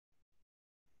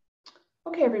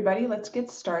Okay, everybody, let's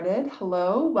get started.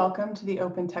 Hello, welcome to the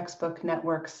Open Textbook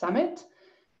Network Summit.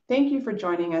 Thank you for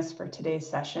joining us for today's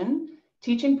session,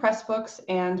 Teaching Pressbooks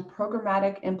and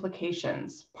Programmatic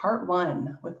Implications, Part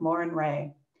 1 with Lauren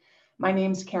Ray. My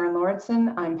name's Karen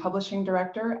Lauritsen. I'm Publishing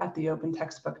Director at the Open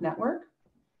Textbook Network.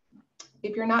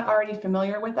 If you're not already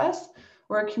familiar with us,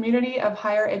 we're a community of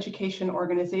higher education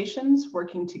organizations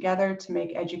working together to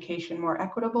make education more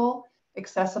equitable,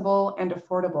 accessible, and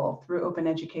affordable through open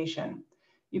education.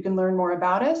 You can learn more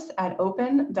about us at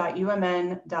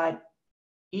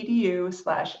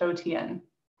open.umn.edu/OTN.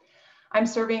 I'm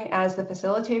serving as the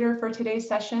facilitator for today's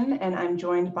session, and I'm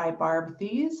joined by Barb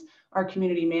Thies, our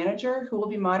community manager, who will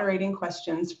be moderating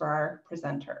questions for our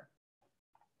presenter.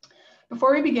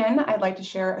 Before we begin, I'd like to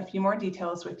share a few more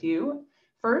details with you.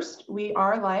 First, we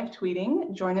are live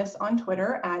tweeting. Join us on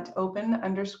Twitter at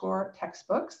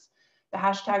open_textbooks. The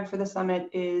hashtag for the summit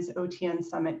is OTN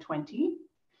Summit 20.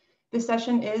 This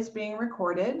session is being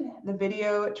recorded. The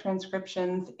video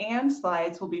transcriptions and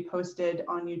slides will be posted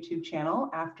on YouTube channel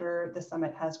after the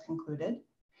summit has concluded.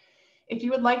 If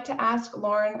you would like to ask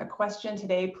Lauren a question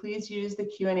today, please use the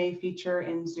Q&A feature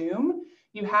in Zoom.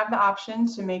 You have the option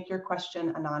to make your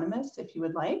question anonymous if you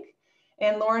would like.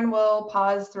 And Lauren will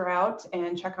pause throughout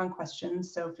and check on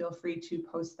questions, so feel free to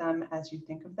post them as you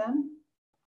think of them.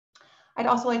 I'd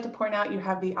also like to point out you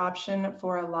have the option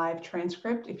for a live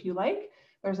transcript if you like.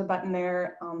 There's a button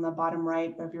there on the bottom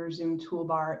right of your Zoom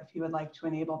toolbar if you would like to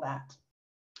enable that.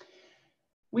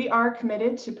 We are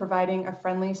committed to providing a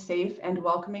friendly, safe, and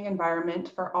welcoming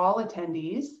environment for all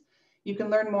attendees. You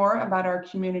can learn more about our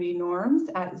community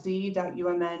norms at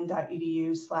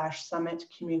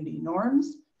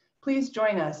z.umn.edu/summit-community-norms. Please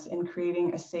join us in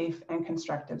creating a safe and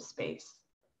constructive space.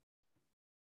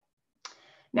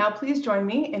 Now, please join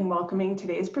me in welcoming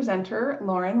today's presenter,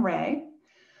 Lauren Ray.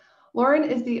 Lauren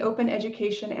is the Open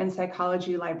Education and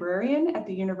Psychology Librarian at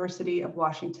the University of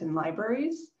Washington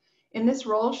Libraries. In this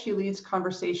role, she leads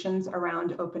conversations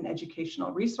around open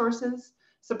educational resources,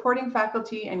 supporting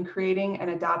faculty in creating and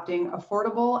adopting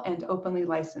affordable and openly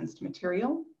licensed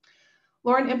material.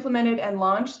 Lauren implemented and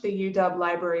launched the UW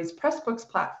Libraries Pressbooks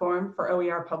platform for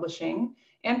OER publishing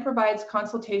and provides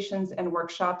consultations and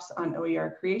workshops on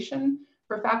OER creation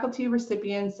for faculty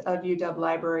recipients of UW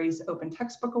Libraries Open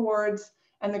Textbook Awards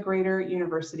and the greater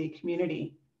university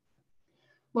community.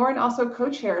 Lauren also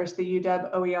co-chairs the UW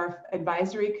OER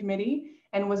Advisory Committee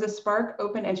and was a Spark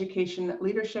Open Education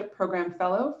Leadership Program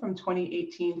Fellow from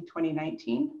 2018 to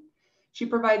 2019. She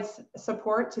provides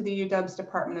support to the UW's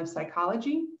Department of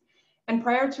Psychology. And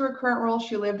prior to her current role,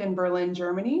 she lived in Berlin,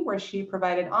 Germany, where she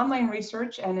provided online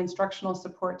research and instructional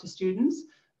support to students,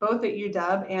 both at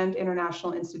UW and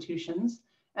international institutions,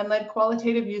 and led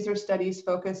qualitative user studies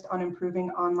focused on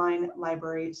improving online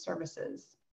library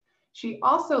services. She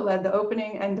also led the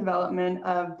opening and development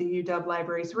of the UW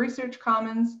Libraries Research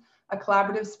Commons, a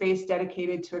collaborative space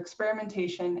dedicated to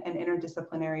experimentation and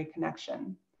interdisciplinary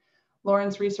connection.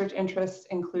 Lauren's research interests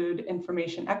include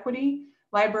information equity,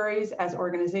 libraries as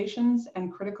organizations,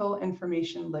 and critical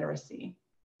information literacy.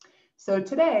 So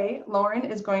today, Lauren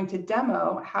is going to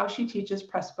demo how she teaches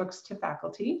Pressbooks to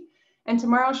faculty. And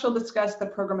tomorrow she'll discuss the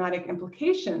programmatic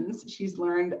implications she's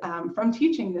learned from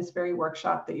teaching this very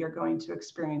workshop that you're going to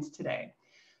experience today.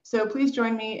 So please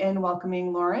join me in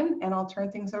welcoming Lauren, and I'll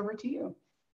turn things over to you.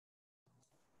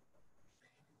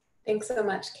 Thanks so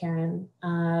much, Karen.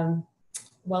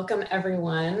 Welcome,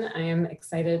 everyone. I am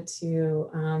excited to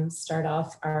start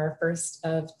off our first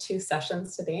of two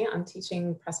sessions today on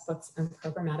teaching Pressbooks and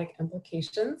programmatic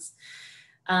implications.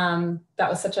 That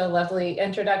was such a lovely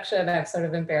introduction. I'm sort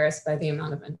of embarrassed by the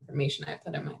amount of information I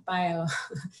put in my bio.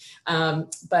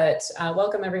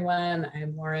 Welcome everyone.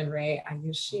 I'm Lauren Ray. I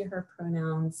use she, her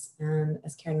pronouns. And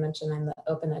as Karen mentioned, I'm the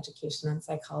Open Education and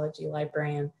Psychology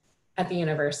Librarian at the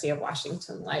University of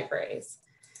Washington Libraries.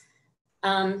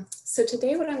 So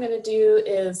today what I'm going to do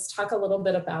is talk a little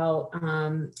bit about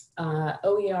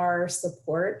OER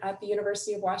support at the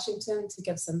University of Washington to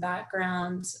give some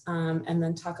background, and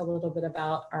then talk a little bit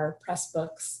about our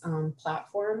Pressbooks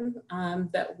platform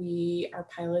that we are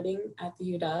piloting at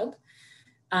the UW,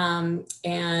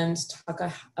 and talk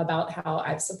about how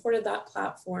I've supported that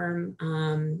platform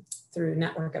through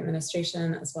network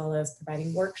administration as well as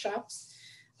providing workshops.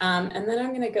 And then I'm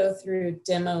going to go through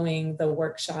demoing the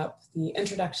workshop, the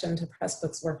Introduction to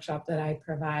Pressbooks workshop that I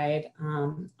provide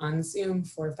on Zoom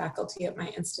for faculty at my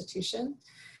institution.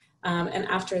 And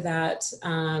after that,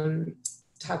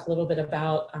 talk a little bit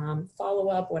about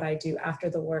follow-up, what I do after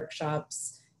the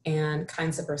workshops, and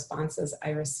kinds of responses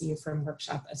I receive from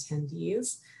workshop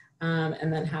attendees,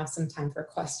 and then have some time for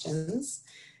questions.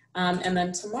 And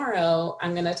then tomorrow,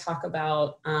 I'm going to talk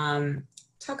about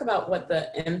what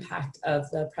the impact of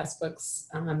the Pressbooks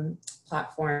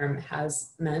platform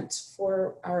has meant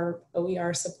for our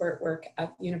OER support work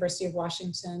at the University of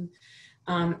Washington,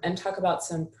 and talk about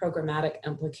some programmatic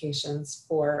implications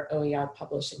for OER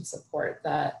publishing support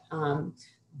that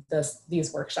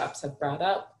these workshops have brought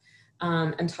up,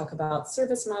 and talk about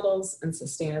service models and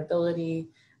sustainability,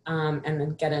 and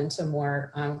then get into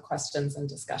more questions and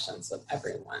discussions with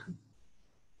everyone.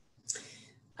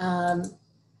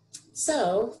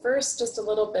 So first, just a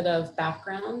little bit of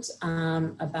background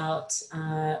about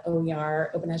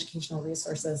OER, Open Educational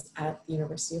Resources at the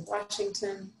University of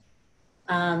Washington.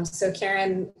 So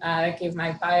Karen gave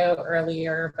my bio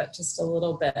earlier, but just a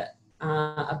little bit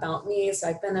about me. So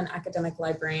I've been an academic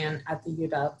librarian at the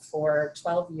UW for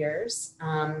 12 years.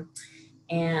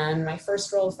 And my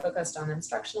first role focused on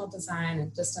instructional design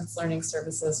and distance learning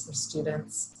services for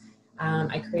students.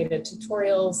 I created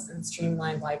tutorials and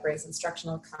streamlined libraries'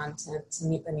 instructional content to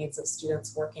meet the needs of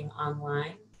students working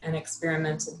online, and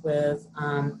experimented with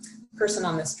person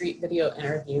on the street video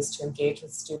interviews to engage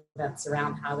with students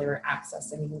around how they were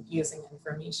accessing and using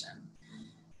information.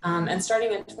 And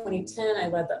starting in 2010, I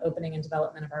led the opening and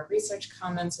development of our Research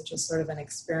Commons, which is sort of an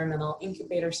experimental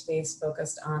incubator space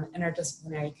focused on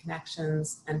interdisciplinary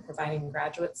connections and providing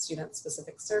graduate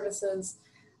student-specific services.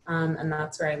 And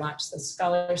that's where I launched the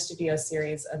Scholar Studio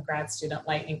series of grad student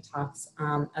lightning talks,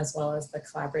 as well as the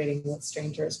Collaborating with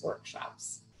Strangers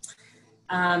workshops.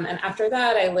 And after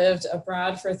that, I lived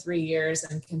abroad for 3 years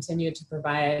and continued to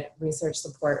provide research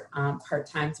support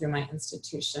part-time through my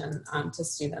institution to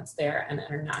students there and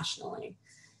internationally.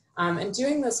 And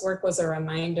doing this work was a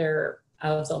reminder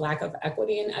of the lack of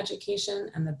equity in education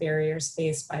and the barriers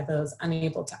faced by those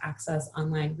unable to access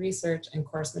online research and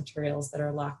course materials that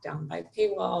are locked down by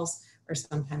paywalls or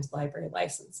sometimes library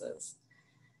licenses.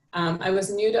 I was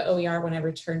new to OER when I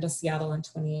returned to Seattle in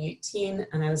 2018,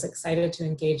 and I was excited to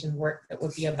engage in work that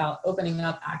would be about opening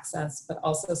up access, but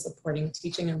also supporting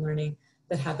teaching and learning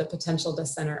that had the potential to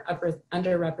center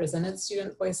underrepresented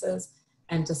student voices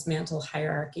and dismantle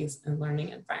hierarchies in learning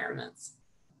environments.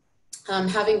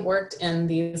 Having worked in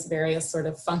these various sort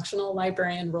of functional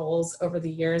librarian roles over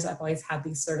the years, I've always had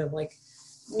these sort of like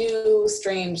new,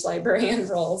 strange librarian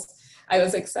roles. I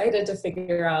was excited to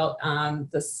figure out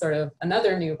this sort of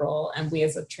another new role and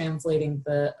ways of translating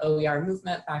the OER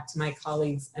movement back to my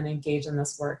colleagues and engage in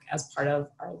this work as part of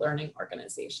our learning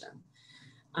organization.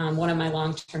 One of my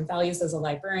long-term values as a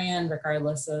librarian,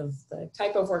 regardless of the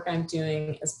type of work I'm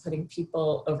doing, is putting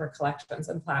people over collections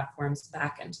and platforms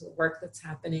back into the work that's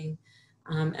happening.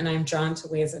 And I'm drawn to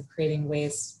ways of creating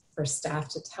ways for staff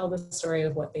to tell the story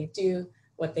of what they do,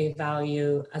 what they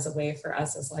value, as a way for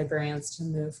us as librarians to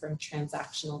move from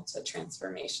transactional to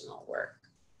transformational work.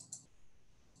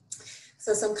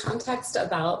 So some context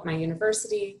about my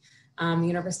university. The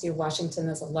University of Washington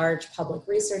is a large public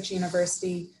research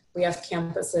university. We have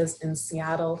campuses in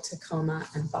Seattle, Tacoma,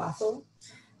 and Bothell.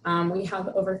 We have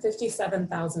over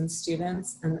 57,000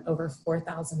 students and over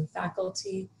 4,000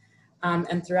 faculty.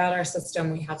 And throughout our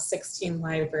system, we have 16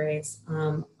 libraries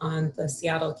on the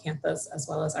Seattle campus, as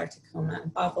well as our Tacoma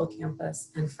and Bothell campus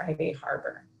and Friday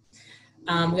Harbor.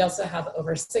 We also have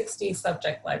over 60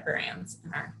 subject librarians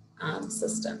in our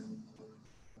system.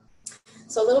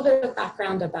 So a little bit of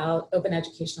background about open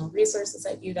educational resources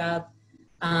at UW.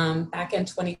 Back in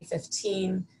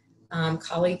 2015,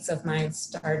 colleagues of mine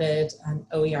started an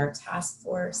OER task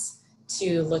force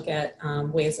to look at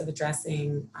ways of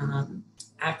addressing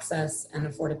access and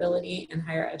affordability in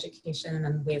higher education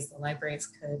and ways the libraries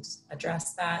could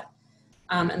address that.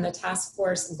 And the task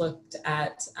force looked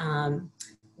at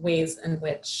ways in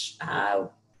which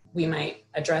we might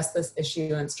address this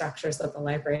issue and structures that the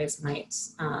libraries might,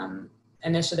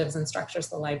 initiatives and structures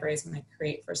the libraries might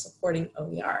create for supporting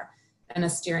OER. And a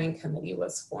steering committee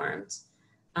was formed.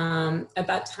 At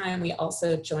that time, we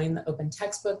also joined the Open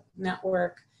Textbook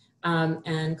Network,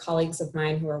 and colleagues of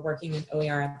mine who were working in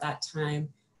OER at that time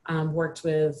worked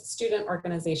with student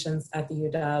organizations at the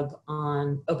UW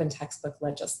on open textbook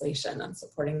legislation and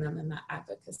supporting them in that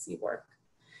advocacy work.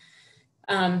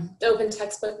 The Open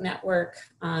Textbook Network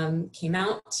came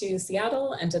out to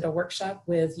Seattle and did a workshop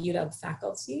with UW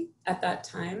faculty at that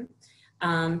time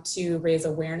to raise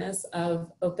awareness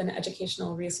of open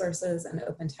educational resources and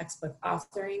open textbook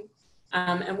authoring.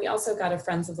 And we also got a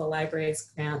Friends of the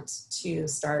Libraries grant to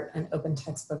start an open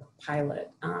textbook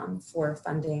pilot for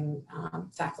funding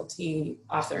faculty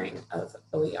authoring of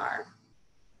OER.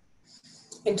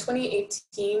 In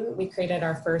 2018, we created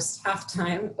our first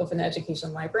half-time open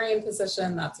education librarian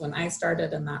position. That's when I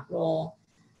started in that role.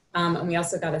 And we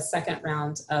also got a second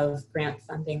round of grant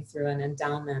funding through an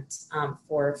endowment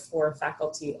for 4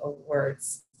 faculty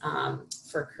awards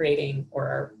for creating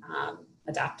or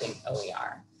adapting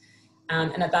OER.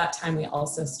 And at that time, we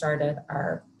also started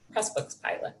our Pressbooks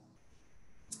pilot.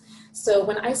 So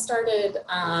when I started,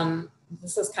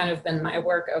 this has kind of been my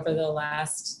work over the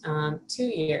last 2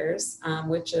 years,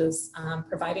 which is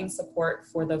providing support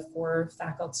for the 4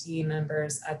 faculty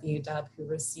members at the UW who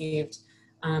received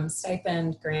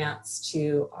stipend grants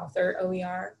to author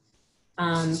OER,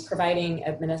 providing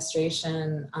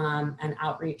administration and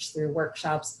outreach through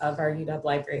workshops of our UW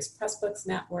Libraries Pressbooks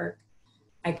network.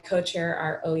 I co-chair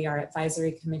our OER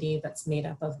advisory committee that's made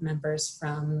up of members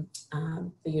from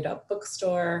the UW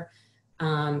bookstore,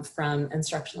 from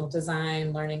instructional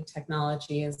design, learning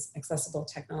technologies, accessible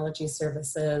technology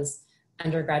services,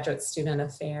 undergraduate student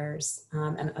affairs,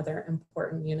 and other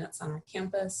important units on our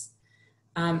campus.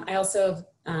 I also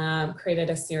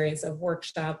created a series of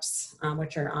workshops,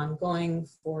 which are ongoing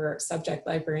for subject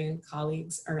librarian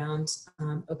colleagues around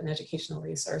open educational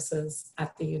resources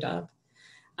at the UW.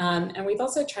 And we've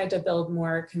also tried to build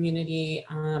more community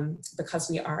because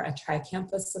we are a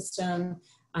tri-campus system.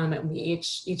 And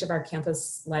each of our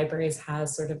campus libraries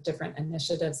has sort of different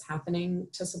initiatives happening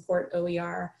to support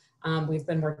OER. We've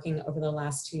been working over the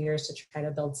last 2 years to try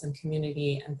to build some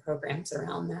community and programs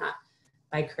around that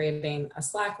by creating a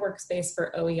Slack workspace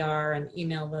for OER and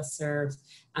email listserv.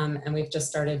 And we've just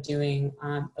started doing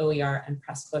OER and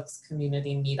Pressbooks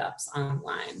community meetups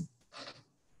online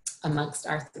amongst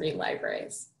our 3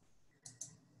 libraries.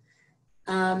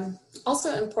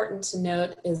 Also important to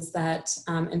note is that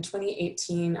in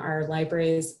 2018, our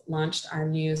libraries launched our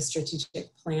new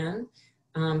strategic plan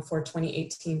for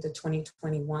 2018 to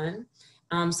 2021.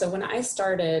 So when I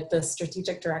started, the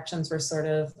strategic directions were sort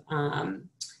of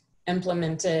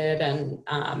implemented,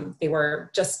 and they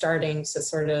were just starting to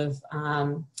sort of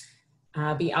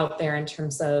be out there in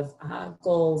terms of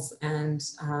goals and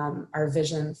our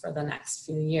vision for the next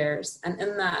few years. And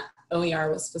in that,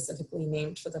 OER was specifically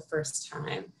named for the first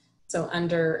time. So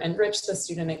under Enrich the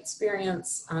Student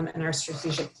Experience in our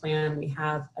strategic plan, we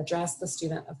have addressed the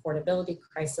student affordability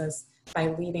crisis by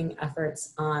leading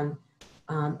efforts on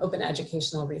open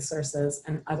educational resources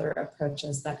and other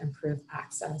approaches that improve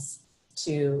access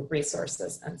to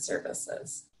resources and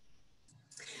services.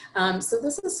 So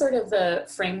this is sort of the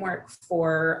framework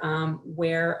for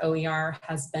where OER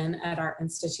has been at our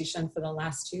institution for the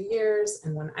last 2 years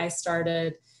and when I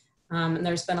started. And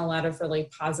there's been a lot of really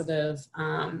positive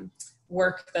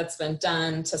work that's been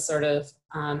done to sort of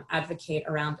advocate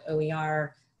around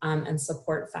OER and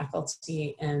support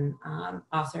faculty in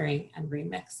authoring and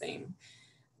remixing.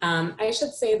 I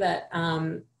should say that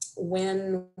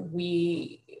when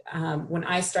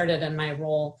I started in my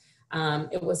role,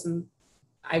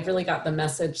 I really got the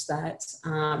message that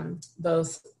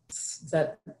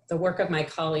the work of my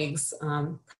colleagues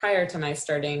prior to my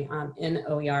starting in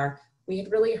OER, we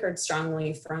had really heard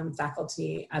strongly from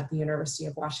faculty at the University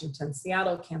of Washington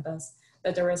Seattle campus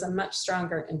that there was a much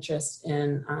stronger interest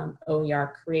in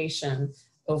OER creation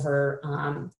over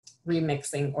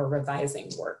remixing or revising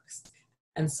works.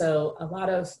 And so a lot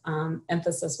of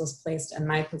emphasis was placed in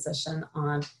my position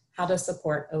on how to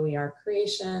support OER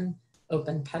creation,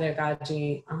 open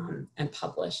pedagogy, and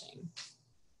publishing.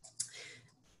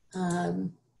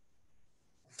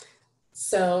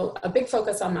 So a big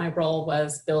focus on my role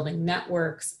was building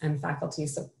networks and faculty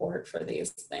support for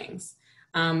these things.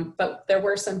 But there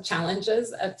were some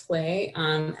challenges at play,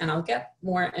 and I'll get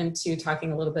more into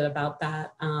talking a little bit about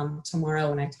that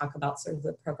tomorrow when I talk about sort of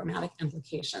the programmatic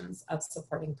implications of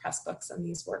supporting Pressbooks in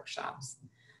these workshops.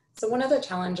 So one of the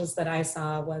challenges that I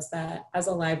saw was that as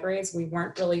a libraries, we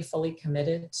weren't really fully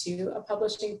committed to a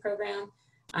publishing program.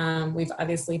 We've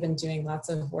obviously been doing lots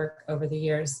of work over the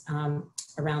years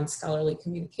around scholarly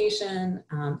communication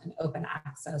and open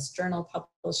access journal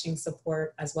publishing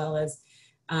support, as well as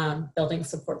building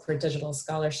support for digital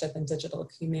scholarship and digital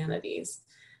humanities.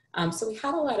 So we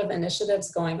had a lot of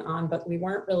initiatives going on, but we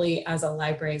weren't really, as a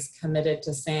libraries, committed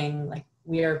to saying, like,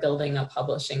 we are building a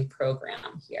publishing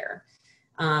program here.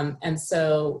 And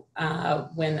so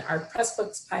when our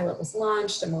Pressbooks pilot was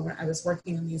launched and when I was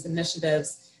working on these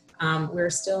initiatives, we're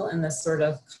still in this sort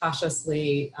of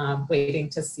cautiously waiting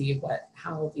to see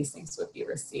how these things would be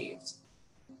received.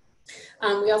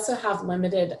 We also have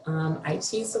limited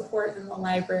IT support in the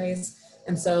libraries.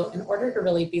 And so in order to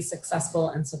really be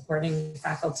successful in supporting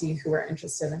faculty who are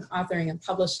interested in authoring and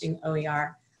publishing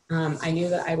OER, I knew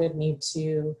that I would need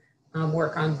to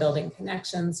work on building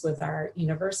connections with our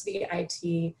university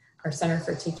IT, our Center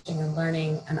for Teaching and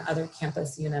Learning, and other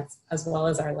campus units, as well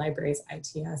as our libraries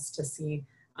ITS, to see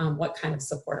what kind of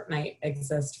support might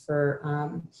exist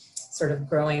for sort of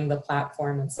growing the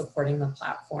platform and supporting the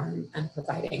platform and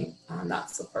providing that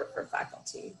support for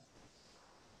faculty.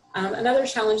 Another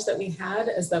challenge that we had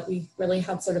is that we really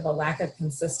had sort of a lack of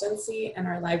consistency in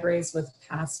our libraries with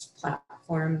past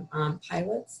platform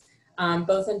pilots,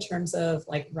 both in terms of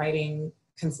like writing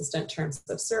consistent terms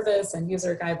of service and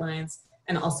user guidelines,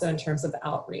 and also in terms of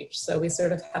outreach. So we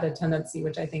sort of had a tendency,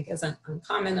 which I think isn't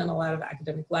uncommon in a lot of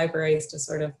academic libraries, to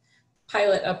sort of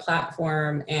pilot a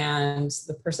platform and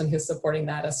the person who's supporting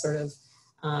that is sort of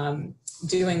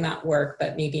doing that work,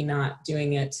 but maybe not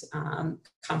doing it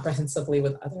comprehensively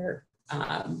with other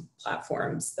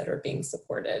platforms that are being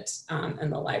supported in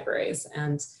the libraries.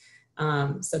 And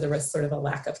so there was sort of a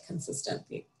lack of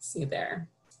consistency there.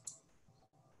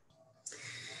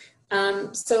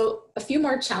 So a few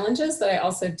more challenges that I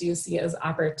also do see as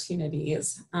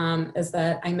opportunities is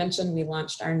that I mentioned we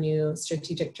launched our new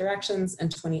strategic directions in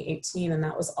 2018, and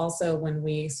that was also when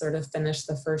we sort of finished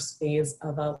the first phase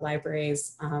of a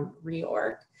library's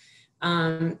reorg.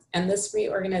 And this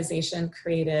reorganization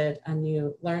created a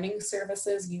new learning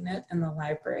services unit in the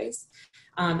libraries,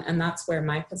 and that's where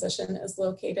my position is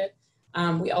located.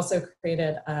 We also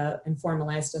created and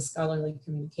formalized a scholarly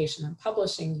communication and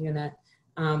publishing unit,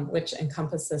 which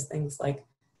encompasses things like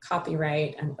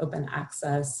copyright and open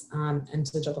access and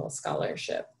digital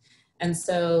scholarship. And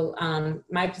so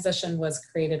my position was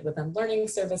created within learning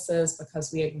services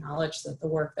because we acknowledged that the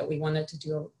work that we wanted to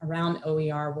do around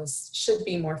OER should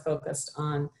be more focused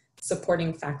on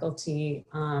supporting faculty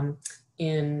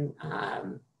in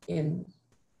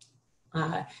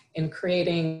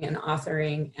creating and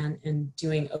authoring and in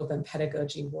doing open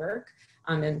pedagogy work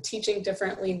and teaching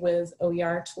differently with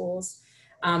OER tools.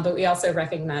 But we also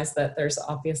recognize that there's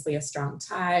obviously a strong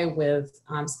tie with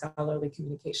scholarly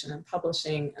communication and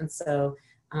publishing. And so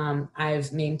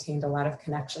I've maintained a lot of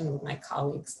connection with my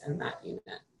colleagues in that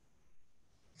unit.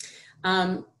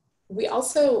 We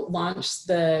also launched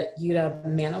the UW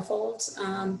Manifold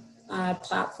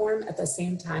platform at the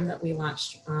same time that we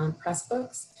launched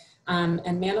Pressbooks.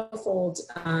 And Manifold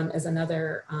is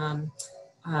another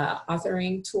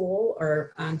authoring tool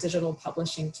or digital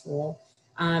publishing tool.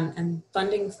 And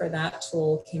funding for that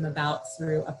tool came about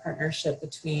through a partnership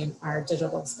between our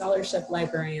digital scholarship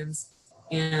librarians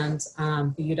and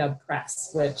the UW Press,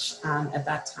 which at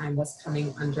that time was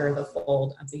coming under the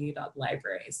fold of the UW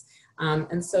libraries.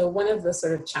 And so one of the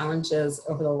sort of challenges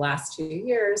over the last 2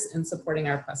 years in supporting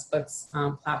our Pressbooks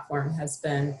platform has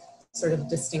been sort of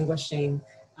distinguishing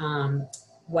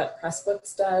what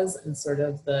Pressbooks does and sort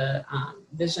of the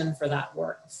vision for that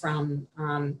work from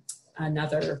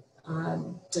another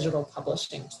digital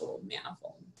publishing tool,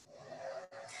 Manifold.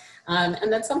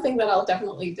 And that's something that I'll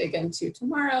definitely dig into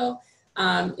tomorrow,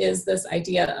 is this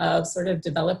idea of sort of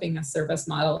developing a service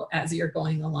model as you're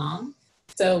going along.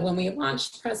 So when we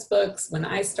launched Pressbooks, when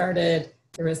I started,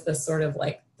 there was this sort of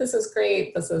like, this is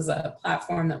great, this is a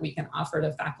platform that we can offer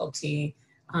to faculty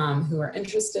who are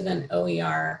interested in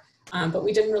OER, but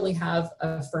we didn't really have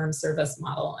a firm service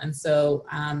model. And so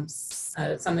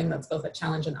something that's both a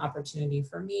challenge and opportunity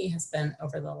for me has been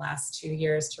over the last 2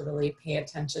 years to really pay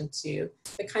attention to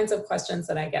the kinds of questions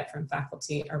that I get from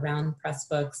faculty around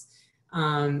Pressbooks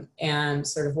and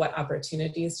sort of what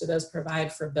opportunities do those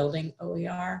provide for building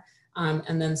OER,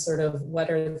 and then sort of what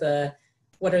are the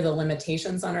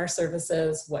limitations on our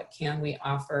services, what can we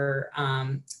offer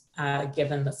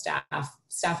given the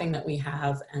staffing that we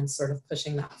have, and sort of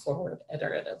pushing that forward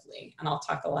iteratively. And I'll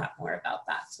talk a lot more about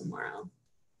that tomorrow.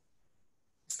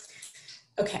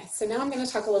 Okay, so now I'm going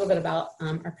to talk a little bit about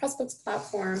our Pressbooks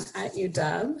platform at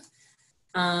UW.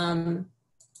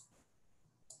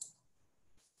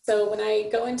 So when I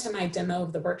go into my demo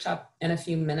of the workshop in a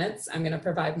few minutes, I'm going to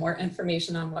provide more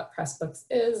information on what Pressbooks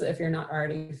is. If you're not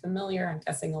already familiar, I'm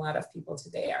guessing a lot of people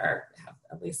today have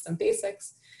at least some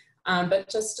basics. But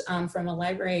just from a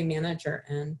library manager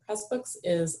end, Pressbooks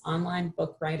is online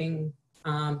book writing,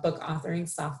 book authoring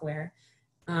software.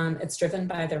 It's driven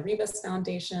by the Rebus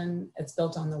Foundation. It's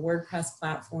built on the WordPress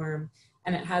platform,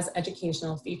 and it has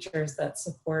educational features that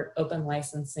support open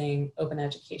licensing, open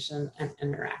education, and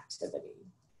interactivity.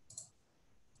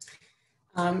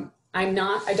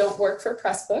 I don't work for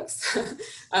Pressbooks,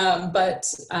 but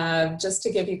just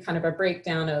to give you kind of a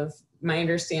breakdown of my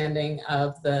understanding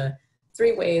of the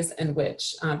 3 ways in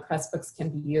which Pressbooks can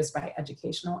be used by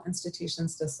educational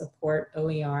institutions to support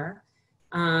OER.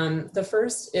 The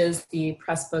first is the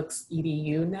Pressbooks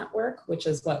EDU network, which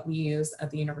is what we use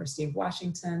at the University of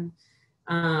Washington.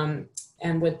 And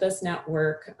And with this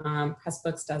network,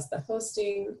 Pressbooks does the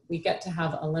hosting. We get to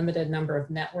have a limited number of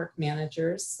network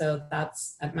managers. So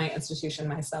that's at my institution,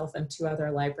 myself and 2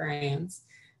 other librarians.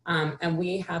 And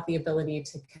we have the ability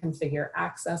to configure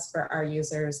access for our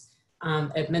users,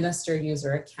 administer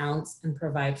user accounts, and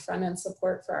provide front-end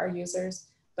support for our users.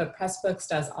 But Pressbooks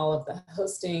does all of the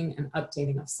hosting and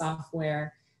updating of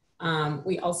software.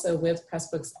 We also, with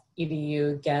Pressbooks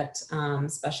EDU, get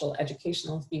special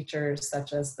educational features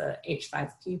such as the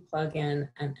H5P plugin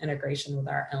and integration with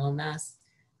our LMS,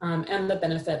 and the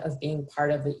benefit of being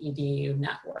part of the EDU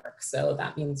network. So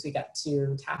that means we get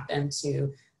to tap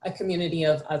into a community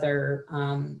of other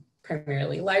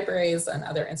primarily libraries and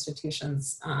other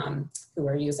institutions who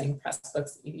are using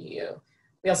Pressbooks EDU.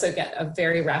 We also get a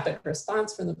very rapid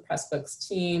response from the Pressbooks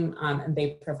team, and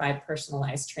they provide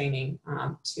personalized training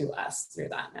to us through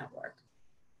that network.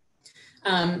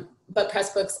 But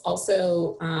Pressbooks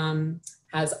also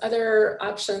has other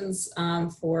options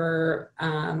for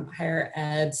higher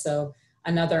ed. So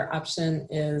another option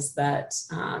is that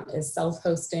is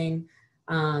self-hosting.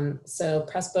 So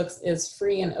Pressbooks is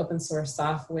free and open source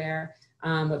software,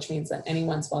 which means that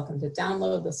anyone's welcome to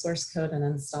download the source code and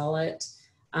install it.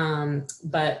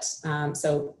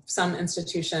 So some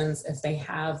institutions, if they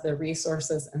have the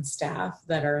resources and staff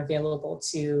that are available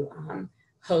to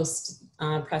host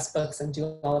Pressbooks and do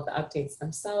all of the updates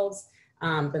themselves,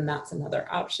 then that's another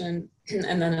option.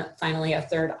 And then finally, a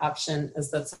third option is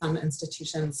that some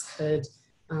institutions could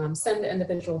send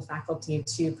individual faculty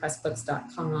to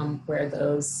pressbooks.com where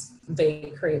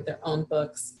they create their own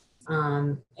books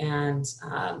and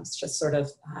just sort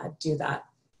of do that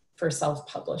for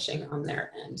self-publishing on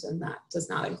their end, and that does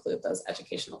not include those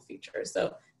educational features. So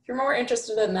if you're more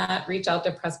interested in that, reach out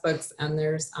to Pressbooks, and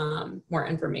there's more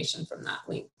information from that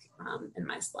link in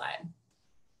my slide.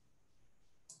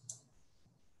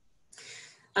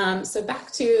 So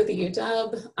back to the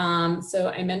UW. So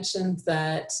I mentioned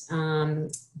that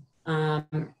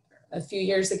a few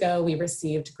years ago, we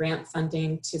received grant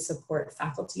funding to support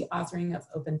faculty authoring of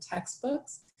open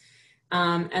textbooks.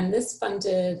 And this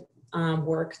funded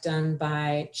work done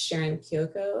by Sharon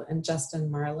Kyoko and Justin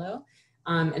Marlowe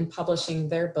in publishing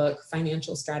their book,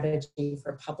 Financial Strategy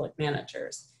for Public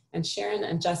Managers. And Sharon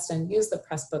and Justin used the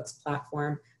Pressbooks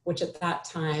platform, which at that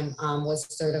time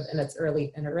was sort of in its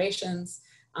early iterations.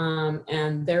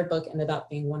 And their book ended up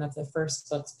being one of the first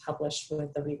books published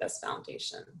with the Rebus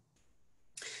Foundation.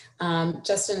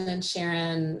 Justin and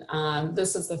Sharon,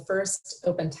 this is the first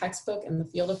open textbook in the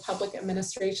field of public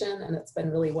administration, and it's been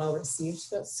really well received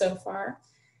so far.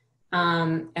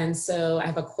 And so I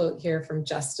have a quote here from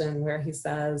Justin where he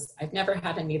says, "I've never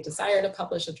had any desire to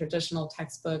publish a traditional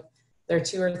textbook. There are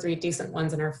 2 or 3 decent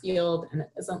ones in our field, and it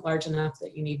isn't large enough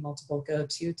that you need multiple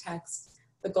go-to texts.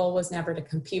 The goal was never to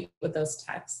compete with those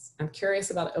texts. I'm curious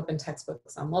about open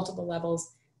textbooks on multiple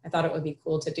levels. I thought it would be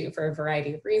cool to do for a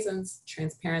variety of reasons.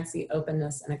 Transparency,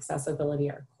 openness, and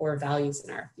accessibility are core values in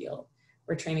our field.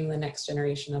 We're training the next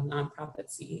generation of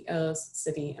nonprofit CEOs,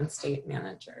 city and state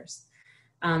managers."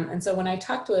 And so when I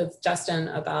talked with Justin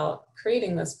about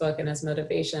creating this book and his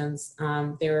motivations,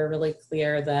 they were really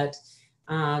clear that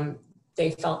they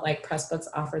felt like Pressbooks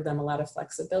offered them a lot of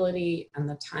flexibility and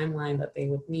the timeline that they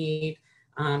would need,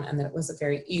 and that it was a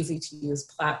very easy to use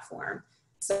platform.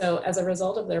 So as a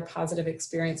result of their positive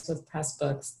experience with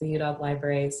Pressbooks, the UW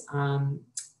libraries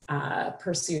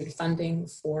pursued funding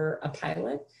for a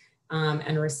pilot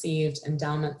and received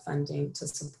endowment funding to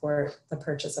support the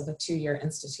purchase of a 2-year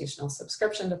institutional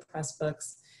subscription to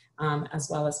Pressbooks, as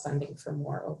well as funding for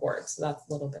more awards. So that's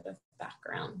a little bit of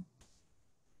background.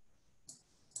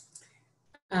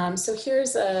 So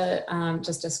here's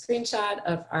just a screenshot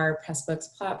of our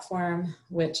Pressbooks platform,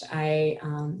 which I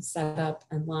set up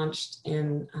and launched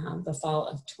in the fall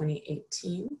of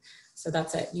 2018. So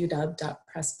that's at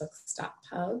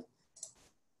uw.pressbooks.pub.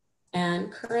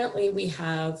 And currently we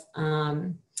have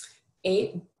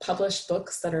 8 published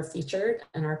books that are featured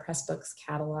in our Pressbooks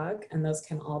catalog, and those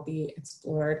can all be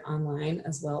explored online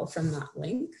as well from that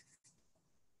link.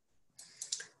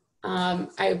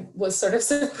 I was sort of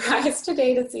surprised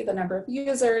today to see the number of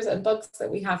users and books that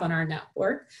we have on our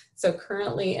network. So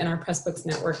currently in our Pressbooks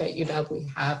network at UW, we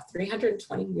have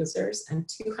 320 users and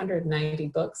 290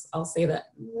 books. I'll say that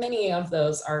many of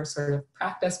those are sort of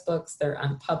practice books. They're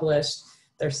unpublished.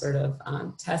 They're sort of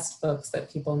test books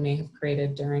that people may have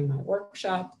created during my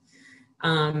workshop.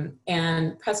 And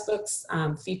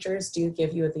Pressbooks features do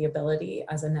give you the ability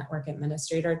as a network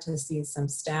administrator to see some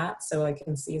stats. So I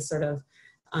can see sort of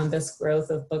this growth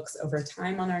of books over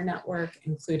time on our network,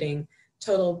 including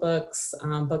total books,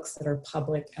 books that are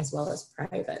public as well as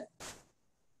private.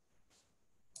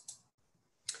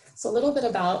 So a little bit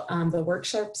about the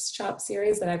workshop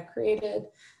series that I've created.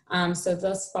 So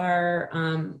thus far,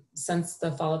 since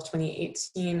the fall of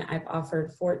 2018, I've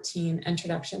offered 14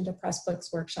 Introduction to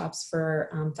Pressbooks workshops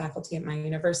for faculty at my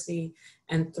university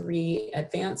and 3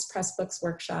 Advanced Pressbooks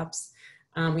workshops.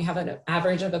 We have an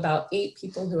average of about 8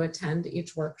 people who attend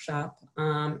each workshop,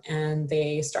 and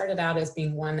they started out as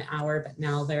being 1 hour, but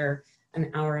now they're an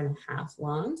hour and a half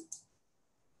long.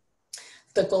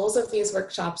 The goals of these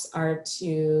workshops are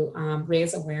to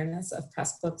raise awareness of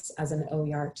Pressbooks as an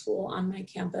OER tool on my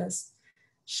campus,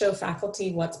 show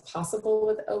faculty what's possible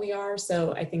with OER.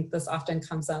 So I think this often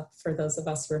comes up for those of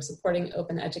us who are supporting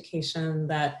open education,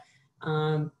 that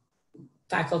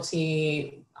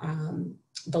faculty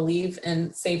believe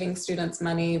in saving students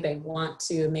money. They want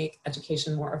to make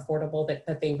education more affordable,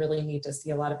 but they really need to see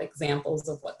a lot of examples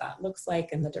of what that looks like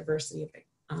and the diversity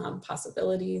of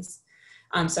possibilities.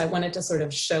 So I wanted to sort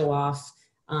of show off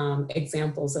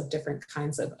examples of different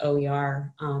kinds of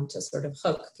OER to sort of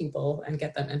hook people and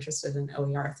get them interested in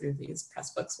OER through these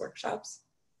Pressbooks workshops.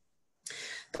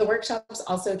 The workshops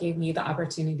also gave me the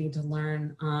opportunity to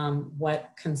learn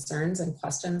what concerns and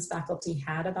questions faculty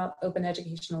had about open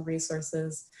educational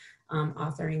resources,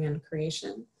 authoring and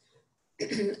creation,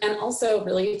 and also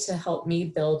really to help me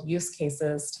build use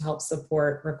cases to help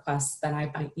support requests that I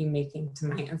might be making to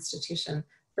my institution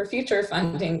for future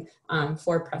funding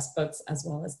for Pressbooks, as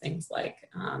well as things like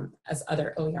as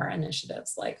other OER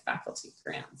initiatives like faculty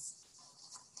grants.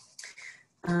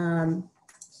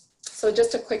 So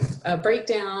just a quick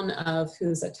breakdown of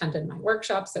who's attended my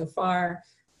workshop so far.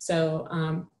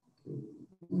 So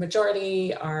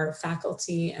majority are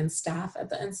faculty and staff at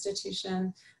the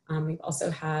institution. We've also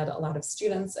had a lot of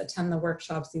students attend the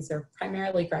workshops. These are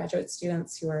primarily graduate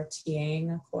students who are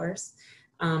TAing a course,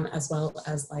 as well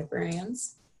as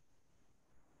librarians.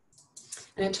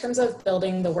 And in terms of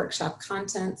building the workshop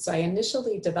content, so I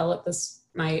initially developed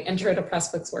my Intro to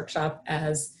Pressbooks workshop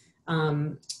as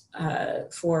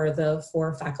for the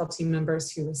 4 faculty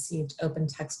members who received open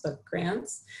textbook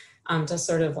grants, to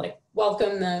sort of like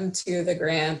welcome them to the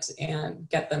grant and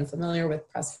get them familiar with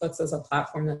Pressbooks as a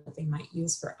platform that they might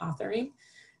use for authoring.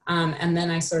 And then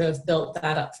I sort of built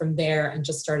that up from there and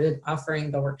just started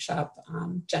offering the workshop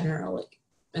generally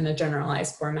in a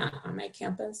generalized format on my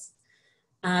campus.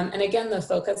 And again, the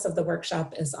focus of the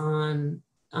workshop is on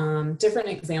different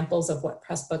examples of what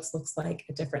Pressbooks looks like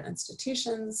at different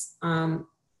institutions,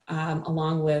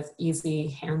 along with easy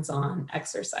hands-on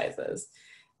exercises.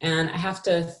 And I have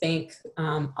to thank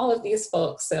all of these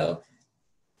folks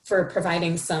for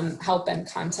providing some help and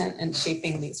content and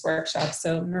shaping these workshops.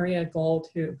 So Maria Gold,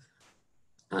 who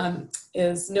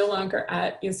is no longer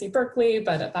at UC Berkeley,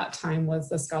 but at that time was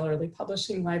the scholarly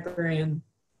publishing librarian,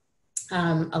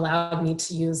 allowed me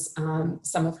to use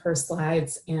some of her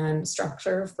slides and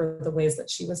structure for the ways that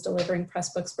she was delivering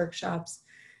Pressbooks workshops.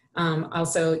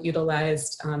 Also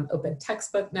utilized Open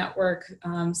Textbook Network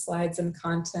slides and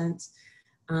content,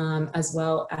 as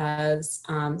well as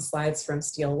slides from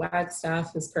Steele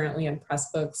Wagstaff, who's currently in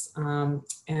Pressbooks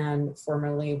and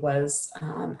formerly was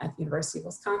at the University of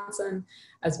Wisconsin,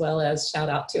 as well as shout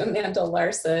out to Amanda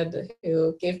Larson,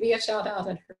 who gave me a shout out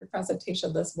at her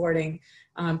presentation this morning,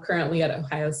 currently at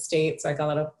Ohio State. So I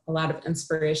got a lot of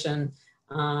inspiration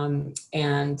and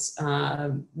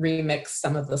remixed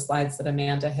some of the slides that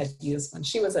Amanda had used when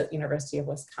she was at the University of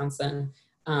Wisconsin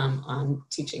on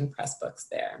teaching Pressbooks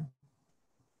there.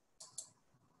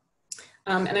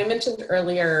 And I mentioned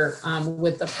earlier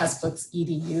with the Pressbooks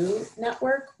EDU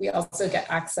network, we also get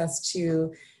access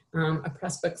to a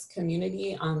Pressbooks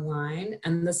community online.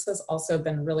 And this has also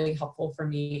been really helpful for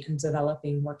me in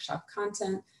developing workshop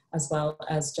content, as well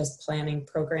as just planning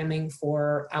programming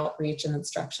for outreach and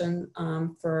instruction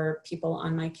for people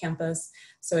on my campus.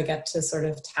 So I get to sort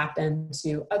of tap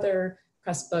into other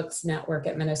Pressbooks network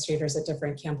administrators at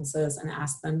different campuses and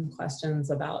ask them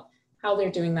questions about how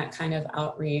they're doing that kind of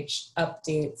outreach,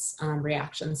 updates,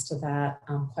 reactions to that,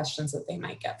 questions that they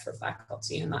might get for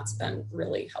faculty, and that's been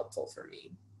really helpful for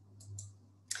me.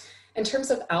 In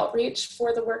terms of outreach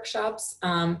for the workshops,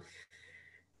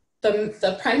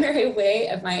 the primary way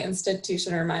of my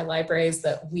institution or my libraries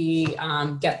that we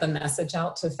get the message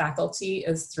out to faculty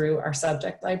is through our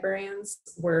subject librarians.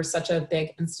 We're such a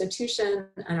big institution,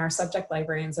 and our subject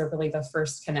librarians are really the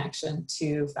first connection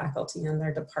to faculty and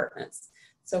their departments.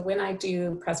 So when I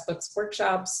do Pressbooks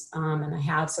workshops and I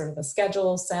have sort of a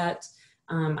schedule set,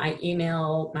 I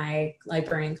email my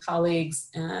librarian colleagues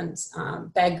and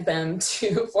beg them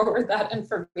to forward that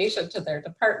information to their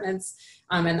departments.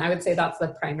 And I would say that's the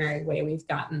primary way we've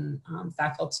gotten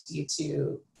faculty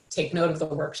to take note of the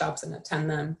workshops and attend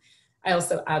them. I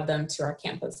also add them to our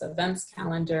campus events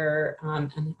calendar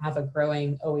and have a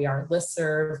growing OER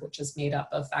listserv, which is made up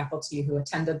of faculty who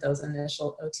attended those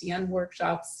initial OTN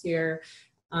workshops here,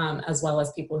 as well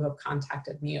as people who have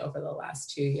contacted me over the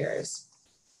last 2 years.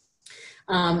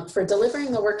 For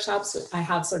delivering the workshops, I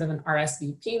have sort of an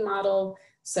RSVP model.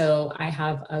 So I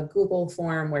have a Google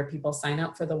form where people sign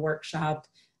up for the workshop,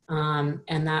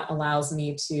 and that allows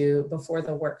me to, before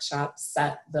the workshop,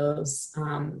 set the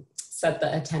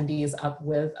attendees up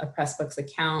with a Pressbooks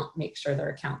account, make sure their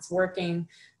account's working,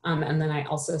 and then I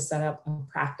also set up a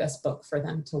practice book for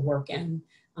them to work in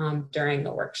during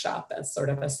the workshop as sort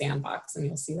of a sandbox, and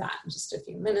you'll see that in just a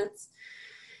few minutes.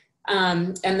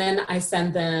 And then I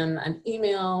send them an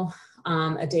email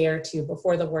a day or two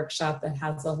before the workshop that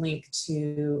has a link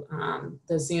to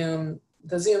the Zoom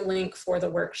link for the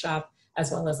workshop, as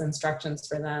well as instructions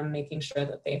for them, making sure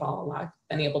that they've all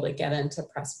been able to get into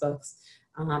Pressbooks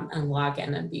and log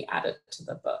in and be added to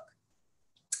the book.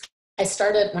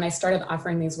 When I started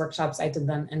offering these workshops, I did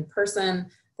them in person.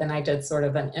 Then I did sort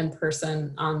of an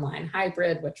in-person online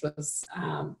hybrid, which was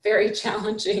very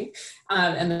challenging.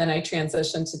 And then I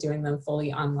transitioned to doing them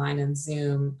fully online in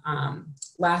Zoom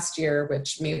last year,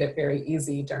 which made it very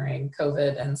easy during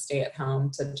COVID and stay at home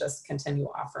to just continue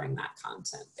offering that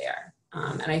content there.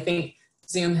 And I think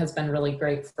Zoom has been really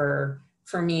great for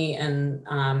me and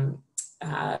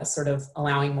sort of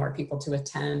allowing more people to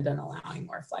attend and allowing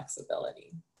more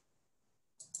flexibility.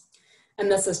 And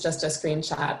this is just a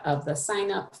screenshot of the sign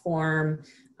up form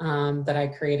that I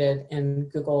created in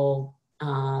Google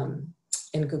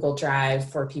Drive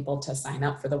for people to sign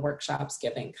up for the workshops,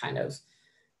 giving kind of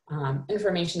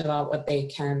information about what they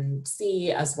can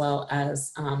see, as well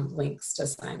as links to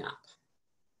sign up.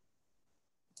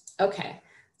 Okay,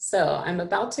 so I'm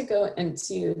about to go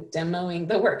into demoing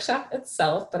the workshop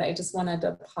itself, but I just wanted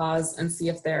to pause and see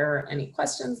if there are any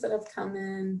questions that have come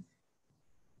in.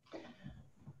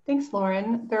 Thanks,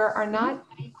 Lauren. There are not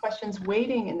any questions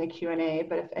waiting in the Q&A,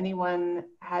 but if anyone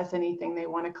has anything they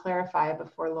want to clarify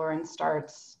before Lauren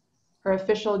starts her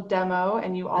official demo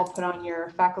and you all put on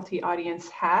your faculty audience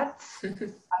hats,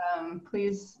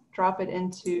 please drop it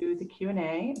into the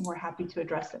Q&A and we're happy to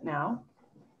address it now.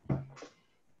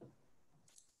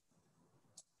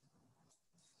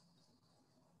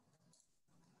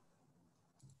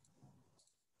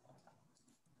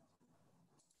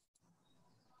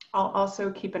 I'll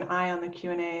also keep an eye on the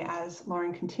Q&A as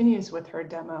Lauren continues with her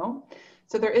demo.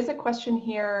 So there is a question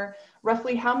here,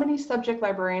 roughly how many subject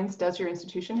librarians does your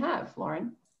institution have,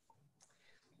 Lauren?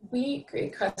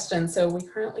 Great question. So we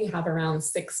currently have around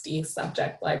 60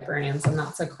 subject librarians, and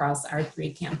that's across our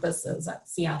 3 campuses at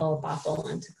Seattle, Bothell,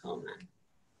 and Tacoma.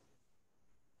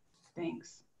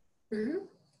 Thanks. Mm-hmm.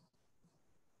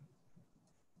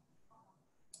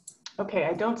 Okay,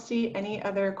 I don't see any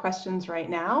other questions right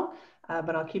now.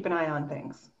 But I'll keep an eye on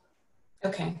things.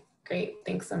 Okay, great.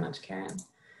 Thanks so much, Karen.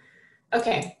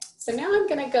 Okay, so now I'm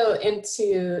going to go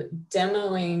into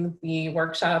demoing the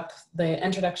workshop, the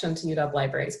Introduction to UW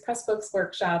Libraries Pressbooks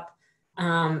workshop.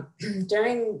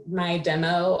 During my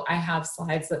demo, I have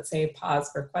slides that say pause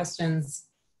for questions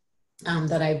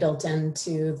that I built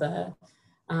into the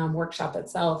workshop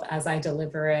itself as I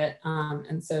deliver it.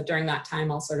 And so during that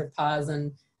time, I'll sort of pause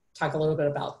and talk a little bit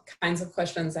about kinds of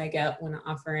questions I get when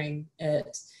offering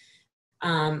it.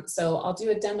 So I'll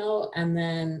do a demo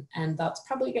and that's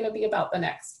probably going to be about the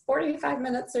next 45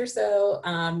 minutes or so.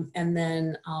 And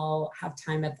then I'll have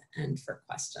time at the end for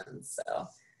questions. So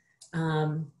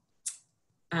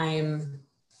I'm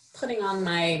putting on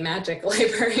my magic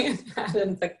librarian hat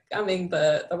and becoming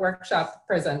the workshop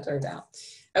presenter now.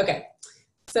 Okay,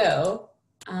 so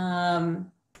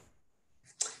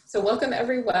welcome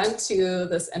everyone to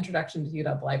this Introduction to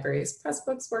UW Libraries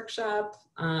Pressbooks workshop.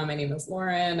 My name is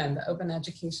Lauren. I'm the Open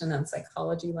Education and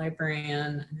Psychology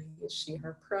Librarian, and I use she,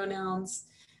 her pronouns.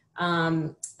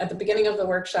 At the beginning of the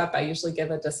workshop, I usually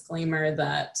give a disclaimer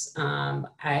that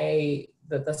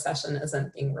the session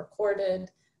isn't being recorded,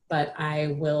 but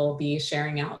I will be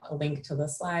sharing out a link to the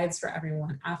slides for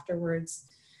everyone afterwards.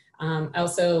 I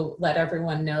also let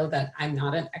everyone know that I'm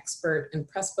not an expert in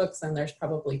Pressbooks, and there's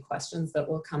probably questions that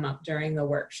will come up during the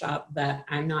workshop that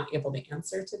I'm not able to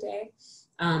answer today.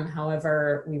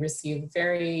 However, we received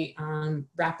very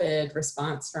rapid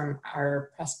response from our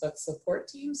Pressbooks support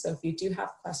team. So if you do have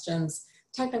questions,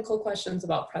 technical questions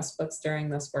about Pressbooks during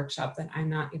this workshop that I'm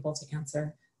not able to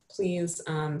answer, please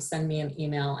send me an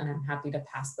email and I'm happy to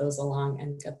pass those along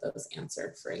and get those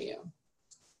answered for you.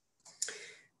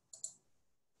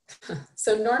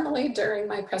 So normally during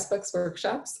my Pressbooks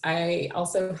workshops, I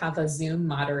also have a Zoom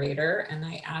moderator, and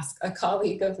I ask a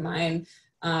colleague of mine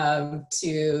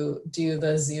to do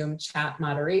the Zoom chat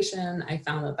moderation. I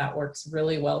found that that works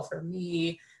really well for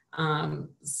me.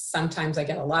 Sometimes I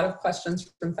get a lot of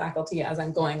questions from faculty as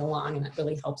I'm going along, and it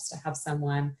really helps to have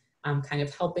someone kind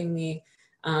of helping me.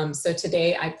 So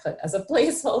today I put as a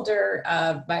placeholder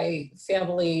my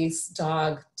family's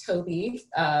dog, Toby.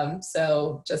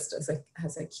 So just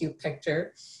as a cute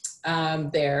picture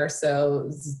there.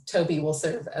 So Toby will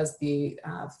serve as the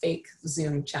fake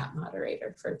Zoom chat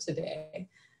moderator for today.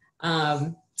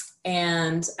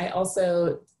 And I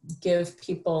also give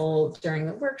people during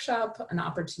the workshop an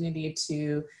opportunity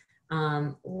to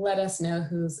let us know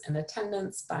who's in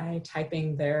attendance by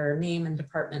typing their name and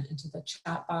department into the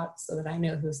chat box so that I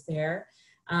know who's there.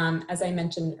 As I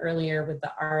mentioned earlier with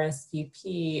the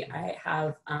RSVP, I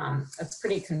have, it's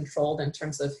pretty controlled in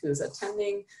terms of who's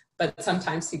attending, but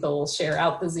sometimes people will share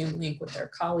out the Zoom link with their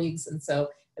colleagues. And so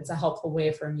it's a helpful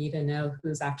way for me to know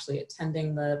who's actually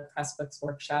attending the Pressbooks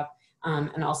workshop,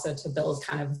 and also to build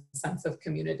kind of a sense of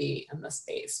community in the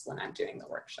space when I'm doing the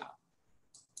workshop.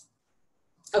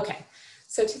 Okay,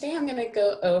 so today I'm going to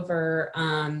go over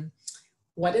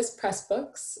what is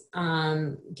Pressbooks,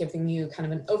 giving you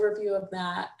kind of an overview of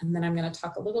that, and then I'm going to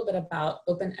talk a little bit about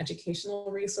open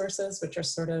educational resources, which are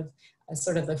sort of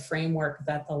the framework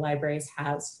that the libraries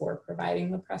has for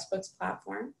providing the Pressbooks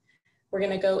platform. We're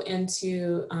going to go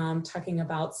into talking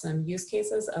about some use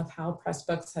cases of how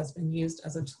Pressbooks has been used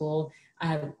as a tool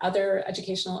at other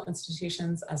educational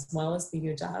institutions as well as the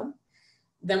UW.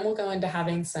 Then we'll go into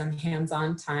having some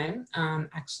hands-on time,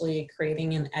 actually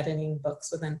creating and editing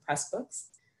books within Pressbooks.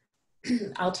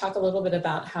 I'll talk a little bit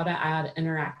about how to add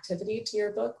interactivity to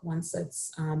your book once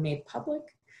it's made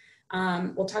public.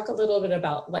 We'll talk a little bit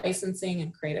about licensing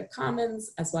and Creative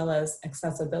Commons, as well as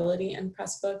accessibility in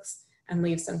Pressbooks, and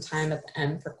leave some time at the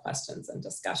end for questions and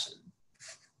discussion.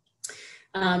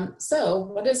 So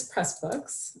what is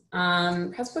Pressbooks?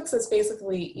 Pressbooks is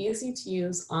basically easy to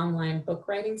use online book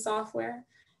writing software.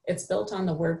 It's built on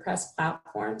the WordPress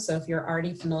platform. So if you're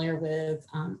already familiar with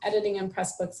editing in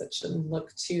Pressbooks, it shouldn't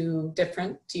look too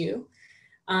different to you.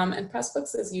 And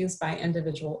Pressbooks is used by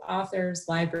individual authors,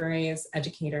 libraries,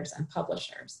 educators, and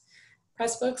publishers.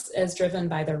 Pressbooks is driven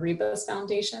by the Rebus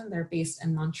Foundation. They're based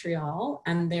in Montreal,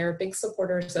 and they're big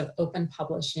supporters of open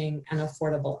publishing and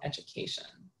affordable education.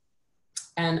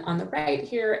 And on the right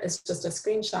here is just a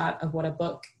screenshot of what a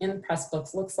book in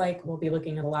Pressbooks looks like. We'll be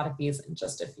looking at a lot of these in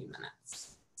just a few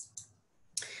minutes.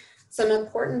 Some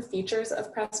important features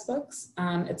of Pressbooks.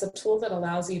 It's a tool that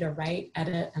allows you to write,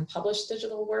 edit, and publish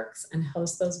digital works and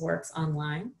host those works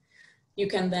online. You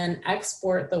can then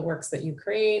export the works that you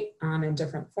create in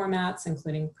different formats,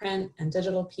 including print and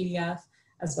digital PDF,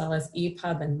 as well as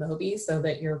EPUB and Mobi, so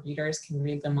that your readers can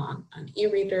read them on an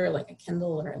e-reader like a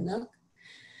Kindle or a Nook.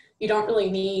 You don't really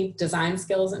need design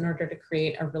skills in order to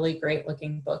create a really great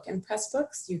looking book in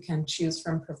Pressbooks. You can choose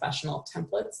from professional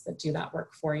templates that do that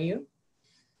work for you.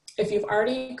 If you've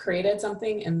already created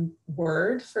something in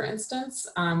Word, for instance,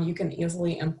 you can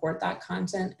easily import that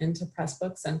content into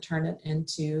Pressbooks and turn it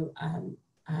into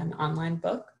an online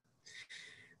book.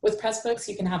 With Pressbooks,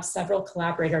 you can have several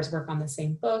collaborators work on the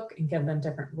same book and give them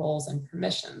different roles and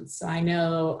permissions. So I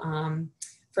know,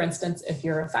 for instance, if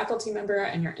you're a faculty member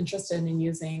and you're interested in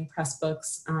using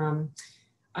Pressbooks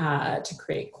to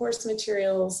create course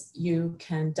materials, you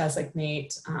can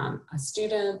designate a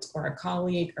student or a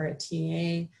colleague or a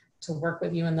TA to work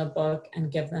with you in the book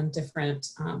and give them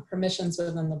different permissions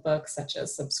within the book, such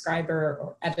as subscriber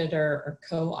or editor or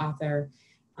co-author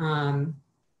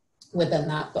within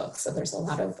that book. So there's a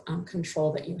lot of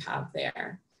control that you have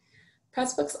there.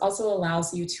 Pressbooks also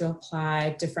allows you to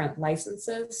apply different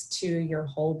licenses to your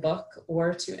whole book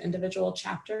or to individual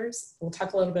chapters. We'll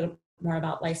talk a little bit more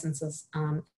about licenses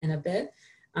in a bit.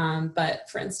 But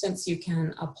for instance, you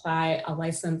can apply a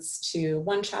license to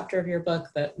one chapter of your book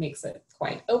that makes it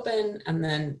quite open, and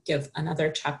then give another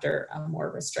chapter a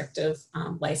more restrictive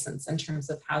license in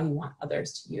terms of how you want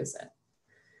others to use it.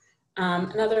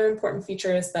 Another important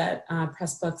feature is that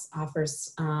Pressbooks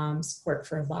offers support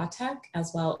for LaTeX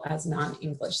as well as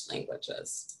non-English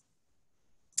languages.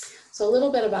 So a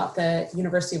little bit about the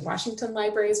University of Washington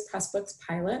Libraries Pressbooks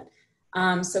pilot.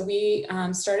 So we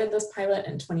started this pilot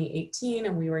in 2018,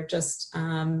 and we were just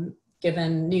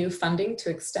given new funding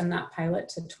to extend that pilot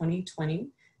to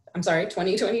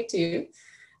 2022.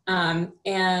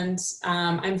 And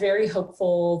I'm very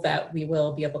hopeful that we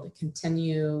will be able to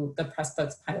continue the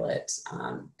Pressbooks pilot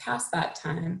past that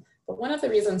time. But one of the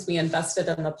reasons we invested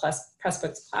in the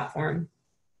Pressbooks platform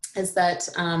is that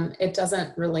it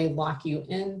doesn't really lock you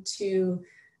into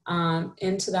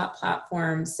that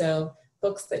platform. So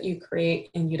books that you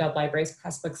create in UW Libraries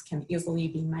Pressbooks can easily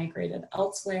be migrated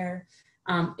elsewhere.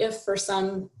 If for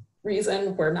some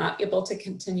reason we're not able to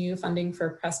continue funding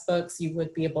for Pressbooks, you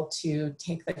would be able to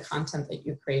take the content that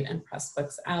you create in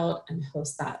Pressbooks out and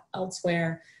host that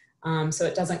elsewhere. So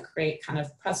it doesn't create kind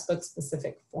of Pressbook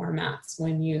specific formats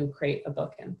when you create a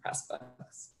book in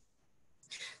Pressbooks.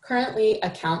 Currently,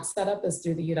 account setup is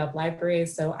through the UW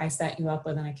Libraries, so I set you up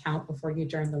with an account before you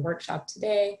join the workshop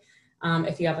today.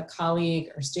 If you have a colleague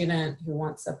or student who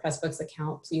wants a Pressbooks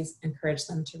account, please encourage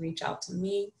them to reach out to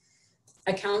me.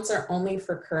 Accounts are only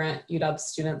for current UW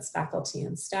students, faculty,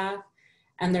 and staff,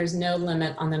 and there's no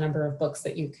limit on the number of books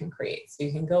that you can create. So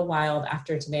you can go wild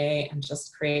after today and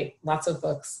just create lots of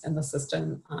books in the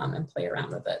system and play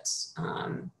around with it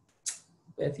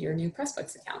with your new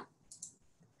Pressbooks account.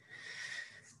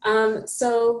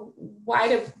 So why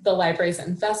did the libraries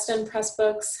invest in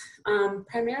Pressbooks?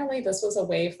 Primarily, this was a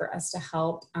way for us to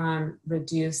help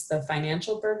reduce the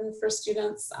financial burden for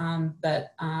students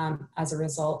that as a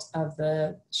result of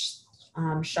the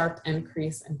sharp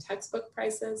increase in textbook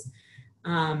prices.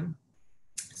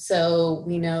 So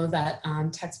we know that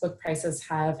textbook prices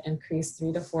have increased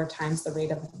 3 to 4 times the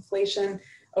rate of inflation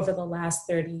over the last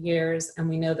 30 years, and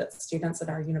we know that students at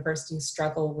our university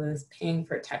struggle with paying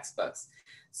for textbooks.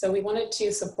 So we wanted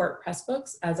to support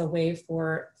Pressbooks as a way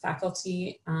for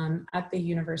faculty at the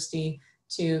university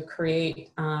to create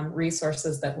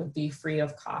resources that would be free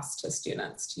of cost to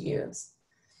students to use.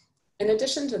 In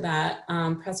addition to that,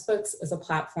 Pressbooks is a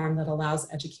platform that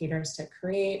allows educators to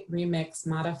create, remix,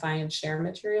 modify, and share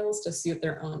materials to suit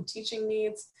their own teaching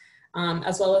needs,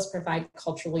 as well as provide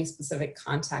culturally specific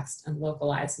context and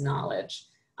localized knowledge.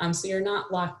 So you're not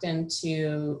locked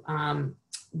into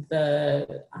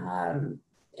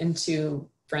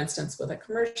for instance, with a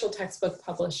commercial textbook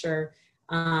publisher,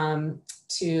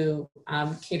 to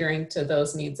catering to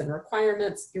those needs and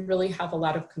requirements. You really have a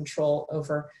lot of control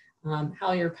over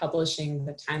how you're publishing,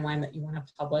 the timeline that you want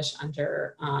to publish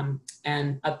under,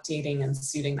 and updating and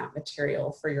suiting that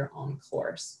material for your own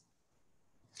course.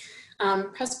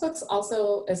 Pressbooks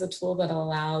also is a tool that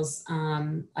allows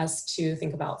us to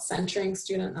think about centering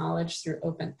student knowledge through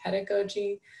open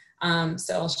pedagogy.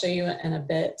 So I'll show you in a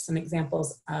bit some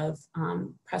examples of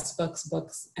Pressbooks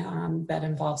books that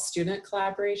involve student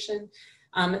collaboration.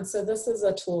 And so this is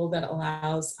a tool that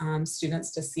allows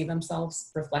students to see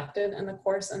themselves reflected in the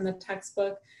course and the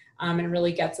textbook, and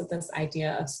really gets at this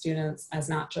idea of students as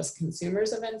not just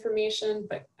consumers of information,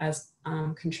 but as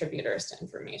contributors to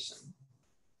information.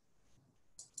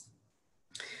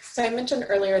 So I mentioned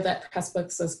earlier that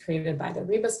Pressbooks was created by the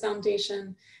Rebus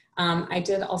Foundation. I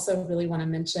did also really want to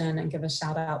mention and give a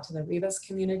shout out to the Rebus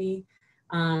community.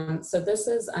 So this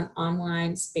is an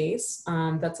online space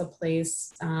that's a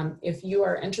place, if you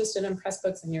are interested in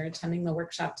Pressbooks and you're attending the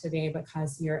workshop today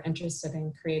because you're interested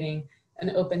in creating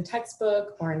an open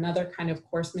textbook or another kind of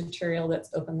course material that's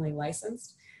openly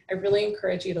licensed, I really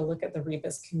encourage you to look at the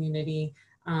Rebus community.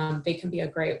 They can be a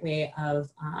great way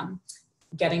of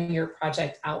getting your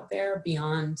project out there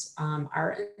beyond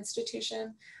our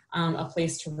institution. A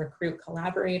place to recruit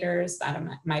collaborators that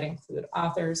might include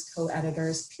authors,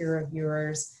 co-editors, peer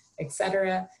reviewers,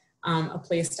 etc. A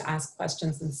place to ask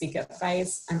questions and seek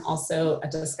advice, and also a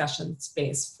discussion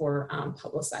space for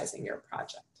publicizing your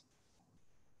project.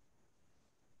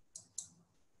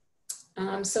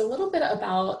 So a little bit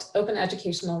about open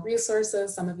educational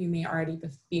resources. Some of you may already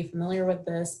be familiar with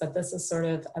this, but this is sort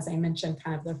of, as I mentioned,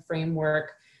 kind of the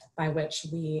framework by which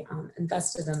we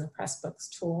invested in the Pressbooks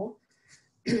tool.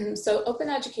 So open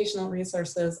educational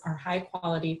resources are high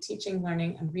quality teaching,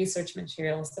 learning, and research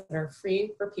materials that are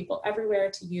free for people everywhere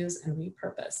to use and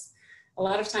repurpose. A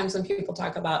lot of times when people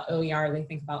talk about OER, they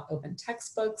think about open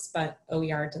textbooks, but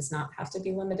OER does not have to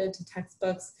be limited to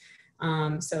textbooks.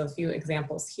 So a few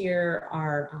examples here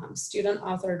are student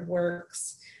authored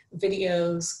works,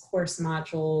 videos, course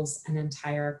modules, and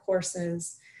entire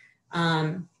courses.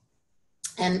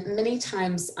 And many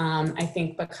times, I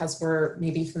think because we're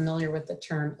maybe familiar with the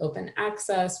term open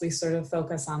access, we sort of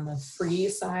focus on the free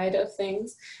side of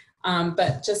things.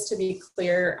 But just to be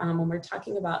clear, when we're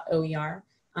talking about OER,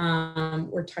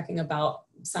 we're talking about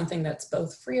something that's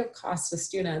both free of cost to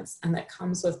students and that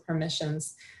comes with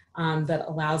permissions that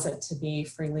allows it to be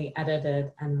freely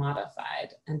edited and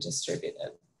modified and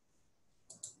distributed.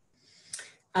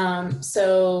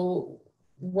 So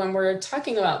when we're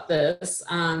talking about this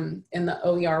in the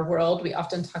OER world, we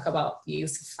often talk about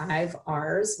these 5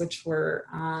 R's, which were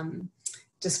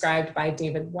described by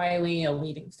David Wiley, a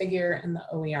leading figure in the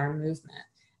OER movement.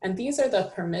 And these are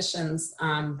the permissions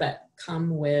that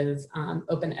come with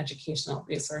open educational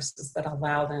resources that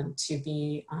allow them to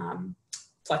be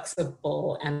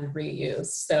flexible and reuse.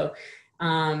 So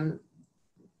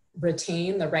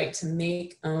retain the right to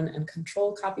make, own, and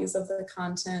control copies of the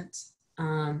content,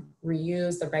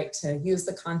 reuse the right to use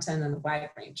the content in a wide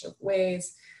range of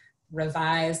ways,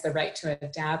 revise the right to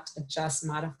adapt, adjust,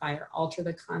 modify, or alter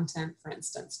the content, for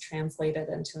instance, translate it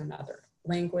into another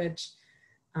language,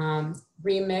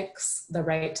 remix the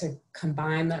right to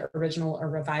combine the original or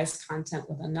revised content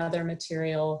with another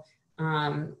material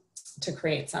to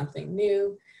create something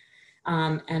new,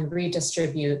 and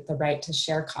redistribute the right to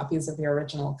share copies of your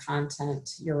original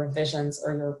content, your revisions,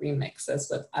 or your remixes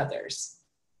with others.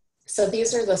 So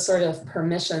these are the sort of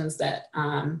permissions that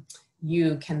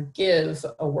you can give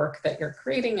a work that you're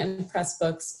creating in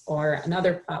Pressbooks or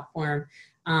another platform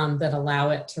that allow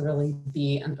it to really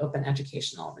be an open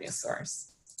educational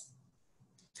resource.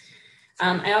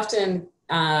 I often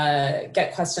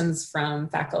get questions from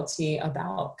faculty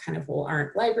about kind of, well,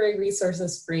 aren't library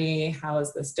resources free? How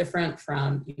is this different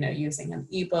from, you know, using an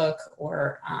ebook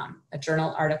or a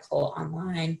journal article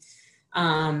online?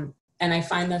 And I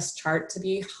find this chart to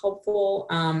be helpful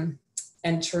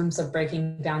in terms of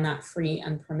breaking down that free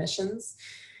and permissions.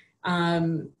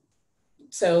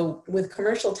 So with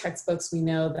commercial textbooks, we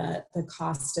know that the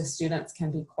cost to students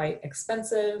can be quite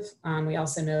expensive. We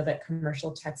also know that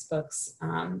commercial textbooks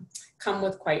come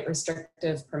with quite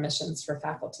restrictive permissions for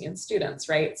faculty and students,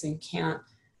 right? So you can't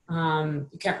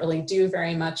really do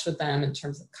very much with them in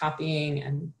terms of copying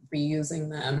and reusing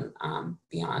them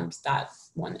beyond that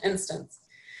one instance.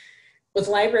 With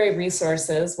library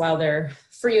resources, while they're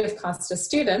free of cost to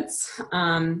students,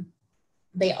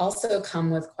 they also come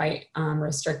with quite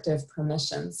restrictive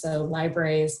permissions. So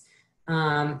libraries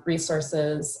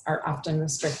resources are often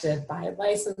restricted by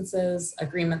licenses,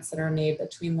 agreements that are made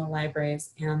between the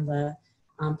libraries and the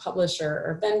publisher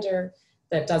or vendor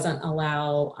that doesn't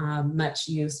allow much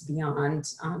use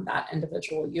beyond that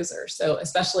individual user. So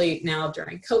especially now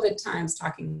during COVID times,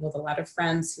 talking with a lot of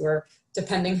friends who are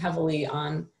depending heavily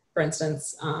on, for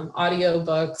instance,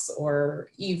 audiobooks or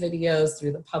e-videos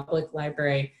through the public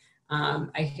library,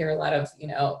 I hear a lot of, you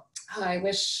know, oh, I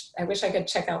wish I could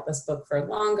check out this book for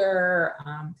longer.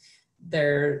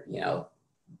 There, you know,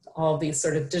 all these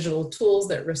sort of digital tools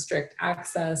that restrict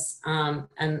access,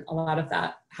 and a lot of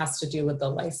that has to do with the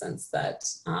license that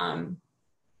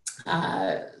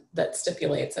that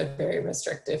stipulates a very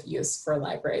restrictive use for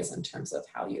libraries in terms of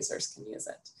how users can use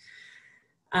it.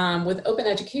 With open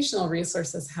educational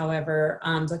resources, however,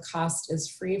 the cost is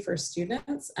free for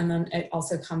students, and then it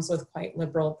also comes with quite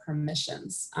liberal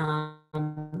permissions.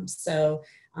 So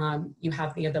you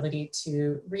have the ability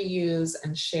to reuse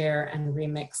and share and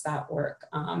remix that work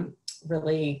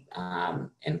really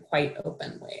in quite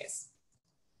open ways.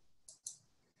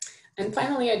 And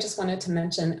finally, I just wanted to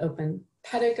mention open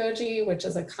pedagogy, which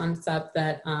is a concept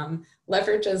that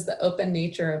leverages the open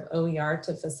nature of OER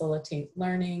to facilitate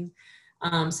learning.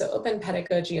 So open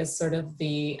pedagogy is sort of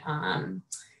the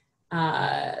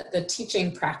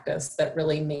teaching practice that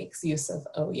really makes use of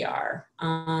OER.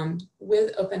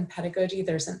 With open pedagogy,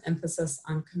 there's an emphasis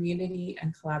on community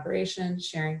and collaboration,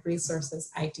 sharing resources,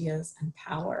 ideas, and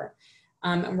power.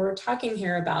 And we're talking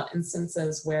here about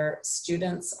instances where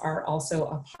students are also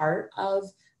a part of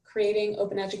creating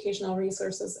open educational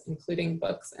resources, including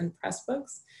books and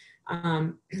Pressbooks.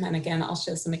 And again, I'll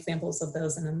show some examples of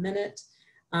those in a minute.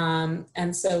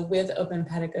 And so with open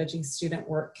pedagogy, student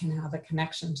work can have a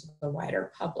connection to the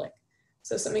wider public.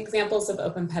 So some examples of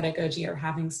open pedagogy are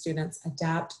having students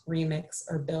adapt, remix,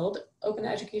 or build open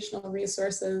educational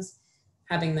resources,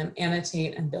 having them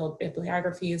annotate and build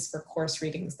bibliographies for course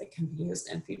readings that can be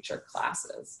used in future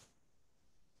classes.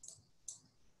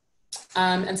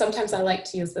 And sometimes I like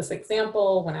to use this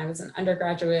example. When I was an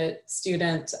undergraduate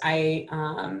student,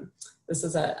 this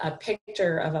is a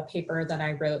picture of a paper that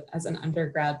I wrote as an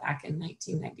undergrad back in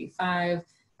 1995.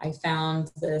 I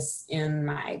found this in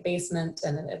my basement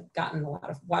and it had gotten a lot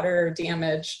of water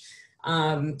damage.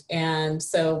 And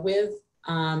so with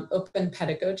open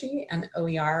pedagogy and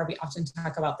OER, we often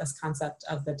talk about this concept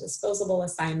of the disposable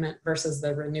assignment versus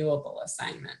the renewable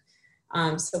assignment.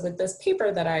 So with this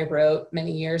paper that I wrote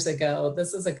many years ago,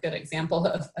 this is a good example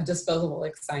of a disposable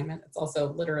assignment. It's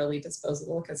also literally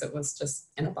disposable because it was just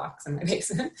in a box in my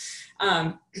basement.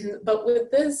 But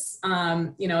with this,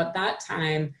 you know, at that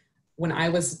time, when I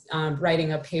was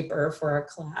writing a paper for a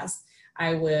class,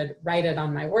 I would write it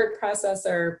on my word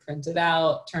processor, print it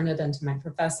out, turn it into my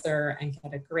professor, and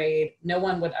get a grade. No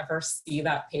one would ever see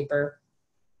that paper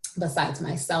besides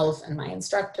myself and my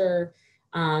instructor.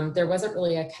 There wasn't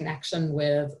really a connection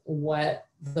with what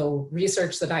the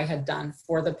research that I had done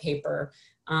for the paper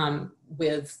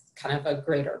with kind of a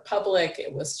greater public.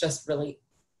 It was just really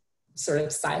sort of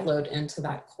siloed into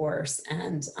that course,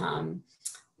 and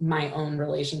my own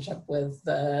relationship with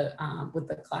the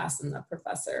class and the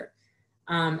professor.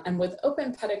 And with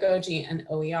open pedagogy and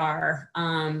OER,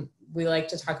 we like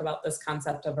to talk about this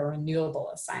concept of a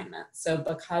renewable assignment. So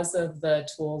because of the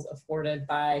tools afforded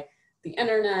by the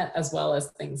internet, as well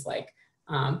as things like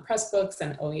Pressbooks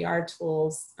and OER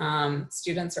tools,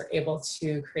 students are able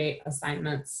to create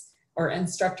assignments, or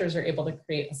instructors are able to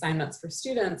create assignments for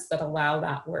students that allow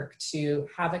that work to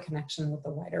have a connection with the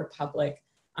wider public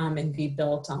and be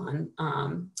built on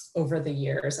over the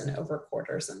years and over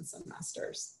quarters and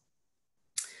semesters.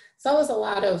 So that was a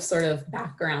lot of sort of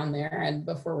background there, and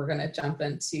before we're going to jump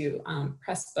into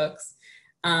Pressbooks.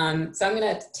 So I'm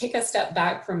going to take a step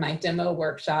back from my demo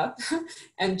workshop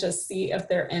and just see if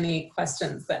there are any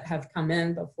questions that have come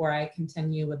in before I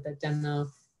continue with the demo.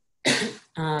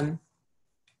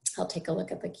 I'll take a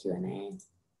look at the Q&A.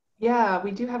 Yeah,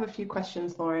 we do have a few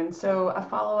questions, Lauren. So a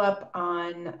follow-up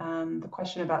on the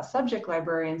question about subject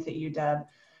librarians at UW.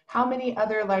 How many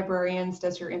other librarians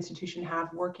does your institution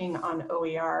have working on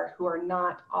OER who are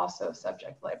not also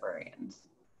subject librarians?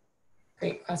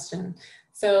 Great question.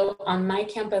 So on my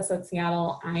campus at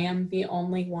Seattle, I am the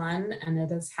only one, and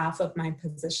it is half of my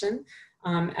position.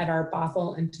 At our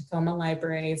Bothell and Tacoma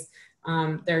libraries,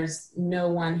 there's no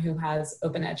one who has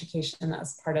open education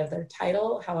as part of their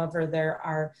title. However, there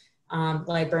are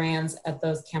librarians at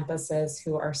those campuses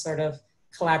who are sort of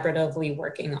collaboratively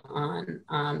working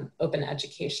on open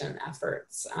education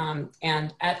efforts.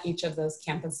 And at each of those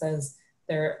campuses,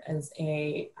 there is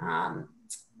a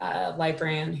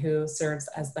librarian who serves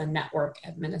as the network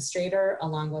administrator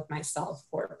along with myself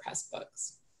for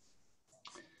Pressbooks.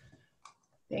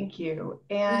 Thank you.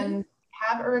 And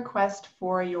have a request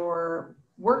for your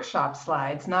workshop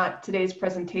slides, not today's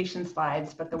presentation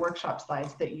slides, but the workshop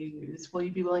slides that you use. Will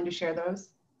you be willing to share those?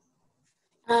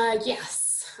 Yes.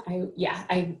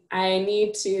 I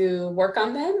need to work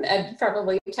on them and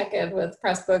probably check in with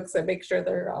Pressbooks and make sure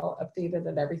they're all updated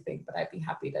and everything, but I'd be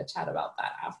happy to chat about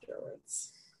that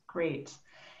afterwards. Great.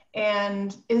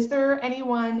 And is there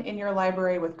anyone in your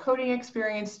library with coding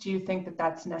experience? Do you think that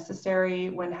that's necessary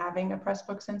when having a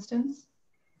Pressbooks instance?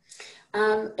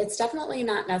 It's definitely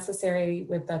not necessary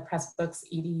with the Pressbooks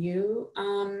EDU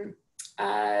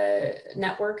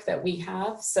network that we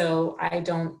have. So I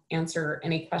don't answer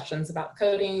any questions about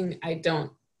coding. I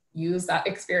don't use that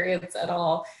experience at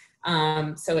all.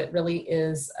 So it really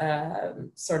is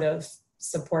sort of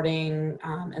supporting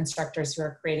instructors who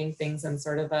are creating things in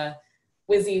sort of a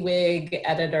WYSIWYG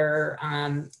editor.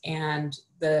 And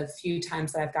the few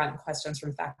times that I've gotten questions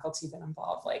from faculty that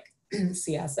involve like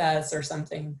CSS or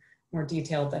something more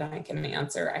detailed that I can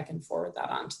answer, I can forward that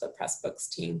on to the Pressbooks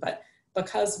team. But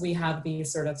because we have the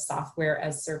sort of software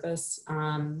as service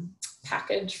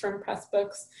package from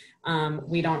Pressbooks,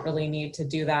 we don't really need to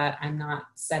do that. I'm not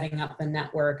setting up the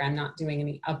network. I'm not doing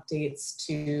any updates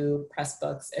to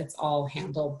Pressbooks. It's all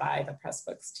handled by the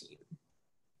Pressbooks team.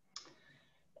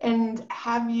 And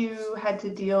have you had to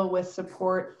deal with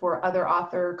support for other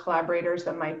author collaborators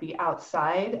that might be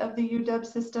outside of the UW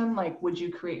system? Like, would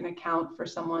you create an account for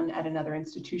someone at another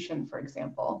institution, for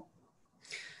example?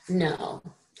 No.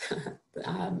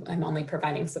 I'm only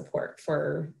providing support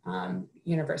for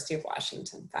University of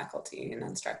Washington faculty and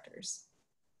instructors.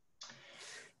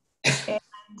 And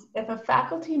if a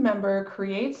faculty member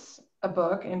creates a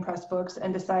book in Pressbooks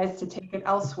and decides to take it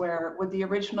elsewhere, would the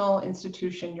original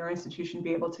institution, your institution,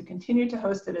 be able to continue to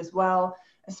host it as well,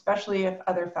 especially if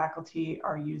other faculty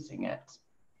are using it?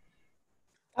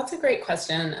 That's a great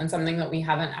question, and something that we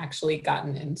haven't actually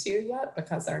gotten into yet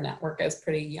because our network is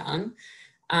pretty young.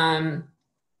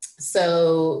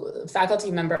 So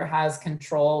faculty member has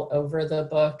control over the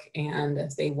book, and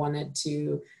if they wanted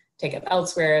to take it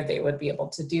elsewhere, they would be able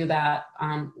to do that.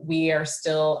 We are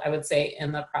still, I would say,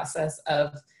 in the process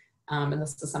of, and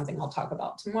this is something I'll talk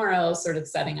about tomorrow, sort of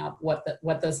setting up what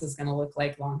this is going to look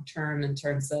like long term in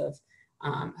terms of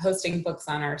hosting books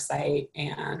on our site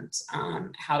and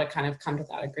how to kind of come to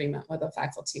that agreement with a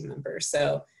faculty member.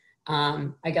 So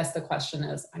I guess the question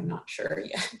is, I'm not sure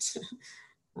yet.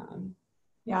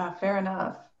 Yeah, fair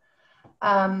enough.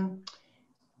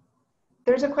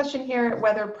 There's a question here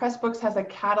whether Pressbooks has a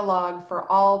catalog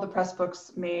for all the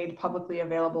Pressbooks made publicly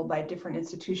available by different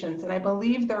institutions, and I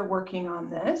believe they're working on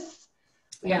this.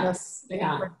 Yes,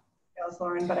 yeah.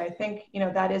 Lauren, but I think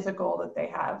that is a goal that they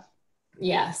have.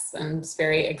 Yes, and it's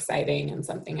very exciting and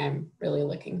something I'm really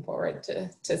looking forward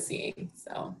to seeing.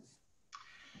 So.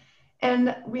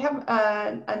 And we have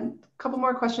a couple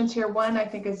more questions here. One, I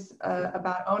think, is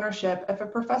about ownership. If a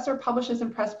professor publishes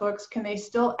in Pressbooks, can they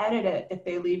still edit it if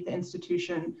they leave the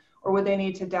institution, or would they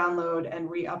need to download and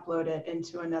re-upload it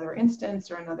into another instance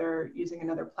or using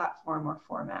another platform or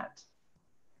format?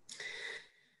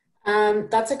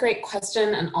 That's a great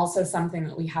question, and also something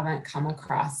that we haven't come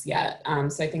across yet.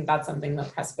 So I think that's something the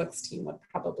Pressbooks team would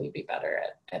probably be better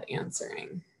at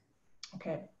answering.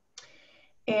 Okay.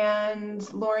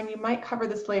 And Lauren, you might cover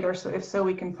this later, so if so,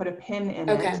 we can put a pin in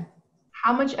it.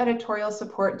 How much editorial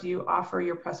support do you offer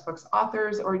your Pressbooks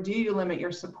authors, or do you limit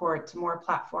your support to more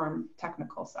platform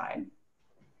technical side?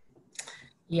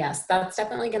 Yes, that's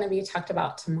definitely going to be talked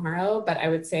about tomorrow, but I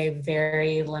would say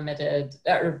very limited,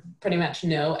 or pretty much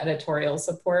no editorial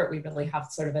support. We really have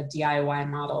sort of a DIY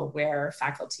model where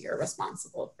faculty are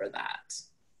responsible for that.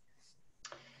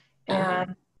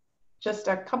 And just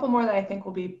a couple more that I think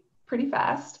will be pretty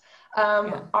fast.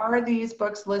 Are these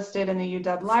books listed in the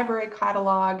UW library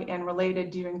catalog, and related,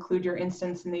 do you include your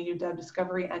instance in the UW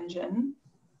Discovery Engine?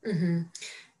 Mm-hmm.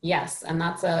 Yes, and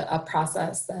that's a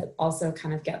process that also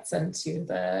kind of gets into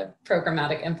the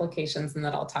programmatic implications and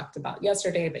that I talked about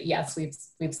yesterday, but yes,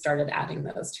 we've started adding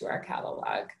those to our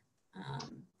catalog.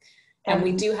 And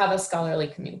we do have a scholarly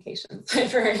communications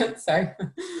librarian, sorry.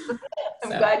 I'm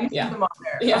glad you see them on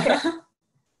there. Yeah. Okay.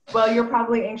 Well, you're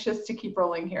probably anxious to keep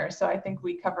rolling here, so I think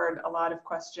we covered a lot of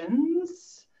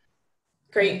questions.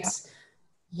 Great.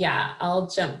 Yeah, I'll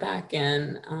jump back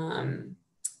in.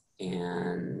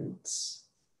 And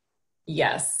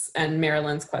yes, and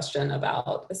Marilyn's question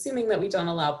about assuming that we don't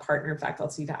allow partner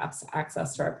faculty to have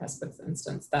access to our Pressbooks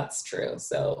instance, that's true.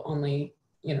 So only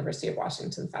University of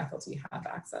Washington faculty have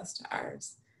access to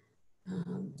ours.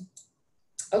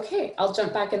 Okay, I'll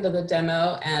jump back into the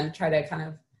demo and try to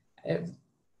kind of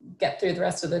get through the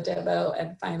rest of the demo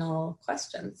and final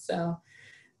questions. So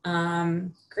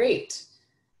great.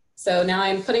 So now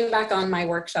I'm putting back on my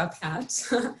workshop hat.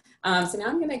 So now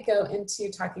I'm going to go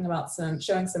into talking about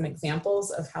showing some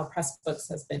examples of how Pressbooks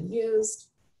has been used.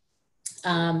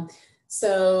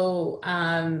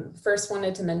 First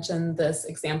wanted to mention this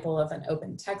example of an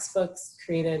open textbooks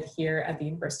created here at the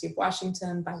University of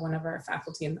Washington by one of our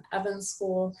faculty in the Evans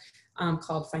School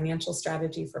called Financial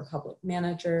Strategy for Public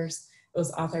Managers. It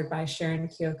was authored by Sharon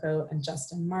Kyoko and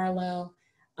Justin Marlowe.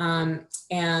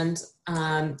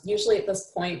 Usually at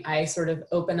this point, I sort of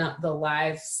open up the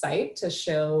live site to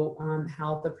show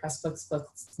how the Pressbooks book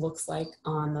looks like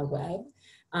on the web.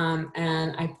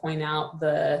 And I point out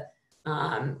the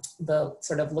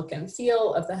sort of look and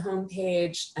feel of the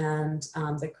homepage and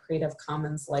the Creative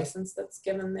Commons license that's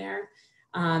given there.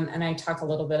 And I talk a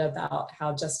little bit about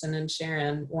how Justin and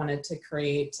Sharon wanted to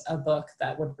create a book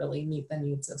that would really meet the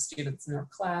needs of students in their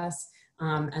class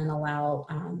and allow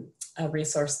a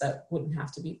resource that wouldn't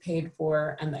have to be paid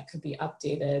for and that could be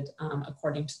updated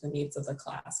according to the needs of the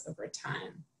class over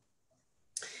time.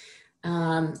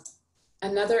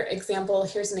 Another example,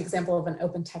 here's an example of an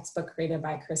open textbook created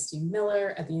by Christy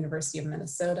Miller at the University of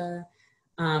Minnesota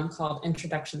called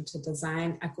Introduction to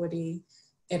Design Equity.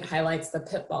 It highlights the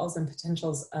pitfalls and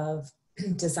potentials of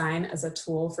design as a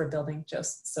tool for building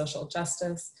social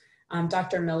justice.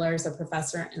 Dr. Miller is a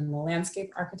professor in the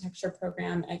landscape architecture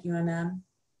program at UNM.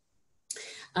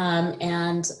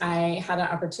 And I had an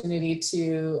opportunity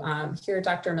to hear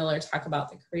Dr. Miller talk about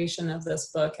the creation of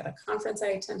this book at a conference I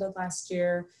attended last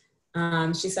year.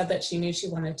 She said that she knew she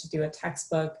wanted to do a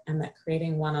textbook and that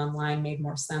creating one online made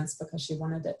more sense because she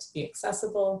wanted it to be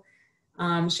accessible.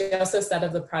 She also said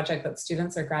of the project that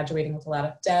students are graduating with a lot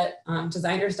of debt.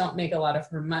 Designers don't make a lot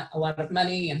of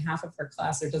money, and half of her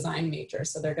class are design majors,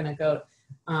 so they're going to go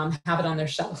have it on their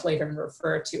shelf later and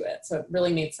refer to it. So it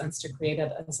really made sense to create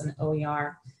it as an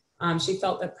OER. She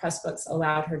felt that Pressbooks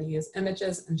allowed her to use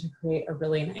images and to create a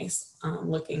really nice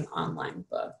looking online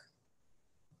book.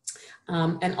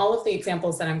 And all of the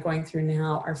examples that I'm going through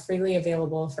now are freely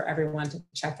available for everyone to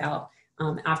check out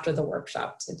after the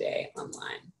workshop today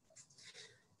online.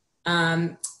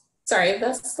 Sorry,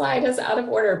 this slide is out of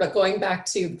order, but going back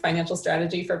to financial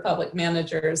strategy for public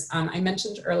managers, I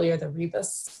mentioned earlier the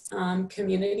Rebus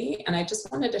community, and I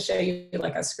just wanted to show you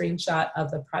like a screenshot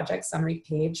of the project summary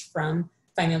page from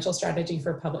Financial Strategy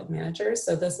for Public Managers.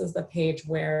 So this is the page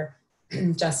where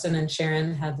Justin and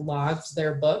Sharon had logged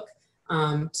their book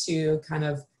to kind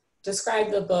of describe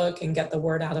the book and get the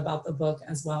word out about the book,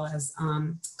 as well as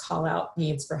call out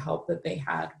needs for help that they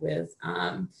had with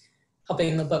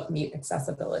helping the book meet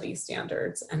accessibility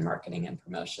standards and marketing and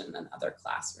promotion in other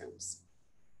classrooms.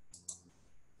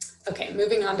 Okay,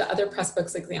 moving on to other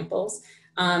Pressbooks examples.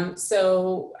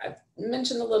 So I've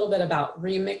mentioned a little bit about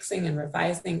remixing and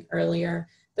revising earlier.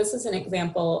 This is an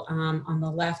example. On the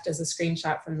left is a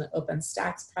screenshot from the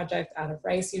OpenStax project out of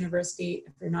Rice University.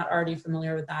 If you're not already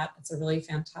familiar with that, it's a really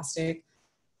fantastic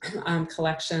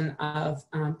collection of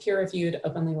peer-reviewed,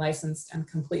 openly licensed, and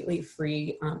completely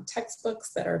free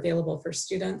textbooks that are available for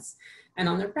students. And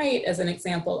on the right is an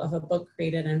example of a book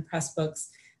created in Pressbooks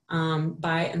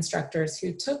by instructors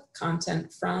who took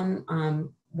content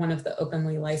from one of the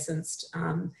openly licensed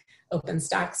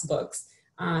OpenStax books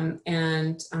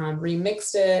and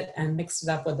remixed it and mixed it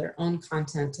up with their own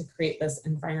content to create this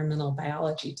environmental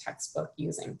biology textbook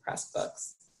using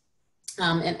Pressbooks.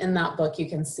 And in that book, you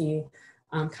can see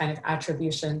kind of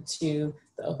attribution to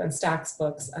the OpenStax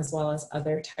books as well as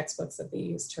other textbooks that they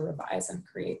use to revise and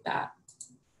create that.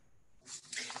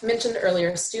 I mentioned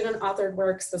earlier student-authored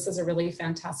works. This is a really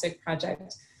fantastic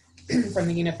project from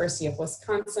the University of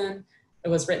Wisconsin. It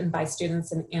was written by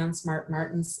students in Ann Smart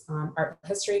Martin's art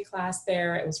history class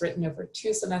there. It was written over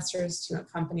 2 semesters to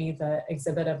accompany the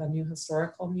exhibit of a new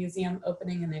historical museum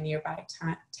opening in a nearby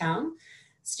town.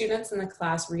 Students in the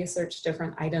class researched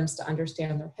different items to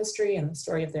understand their history and the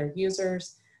story of their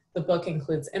users. The book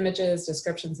includes images,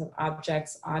 descriptions of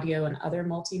objects, audio, and other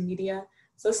multimedia.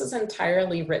 So this is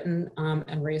entirely written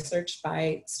and researched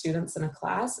by students in a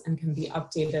class and can be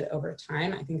updated over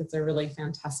time. I think it's a really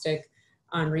fantastic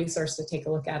resource to take a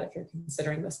look at if you're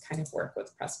considering this kind of work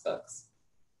with Pressbooks.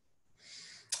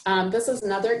 This is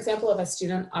another example of a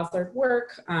student-authored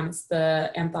work. It's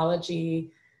the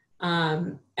anthology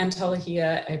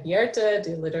Antología Abierta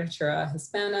de Literatura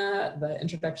Hispana, the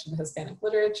Introduction to Hispanic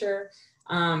Literature,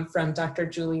 from Dr.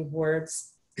 Julie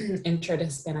Ward's Intro to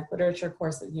Hispanic Literature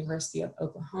course at the University of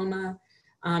Oklahoma.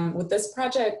 With this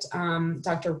project,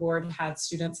 Dr. Ward had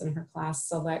students in her class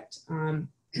select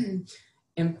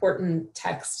important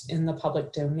text in the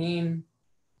public domain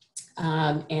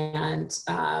and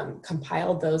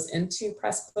compiled those into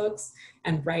Pressbooks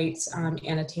and write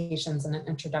annotations and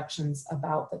introductions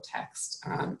about the text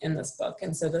in this book.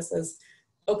 And so this is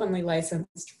openly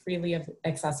licensed, freely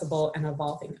accessible, and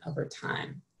evolving over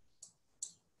time.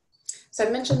 So I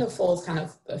mentioned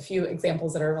a few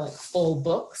examples that are like full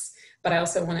books, but I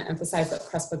also want to emphasize that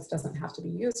Pressbooks doesn't have to be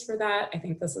used for that. I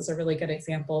think this is a really good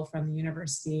example from the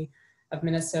University of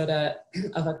Minnesota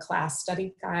of a class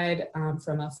study guide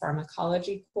from a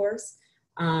pharmacology course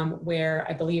where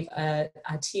I believe a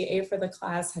TA for the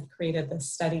class had created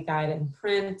this study guide in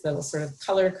print that was sort of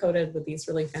color-coded with these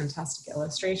really fantastic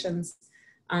illustrations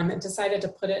and decided to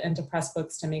put it into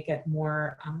Pressbooks to make it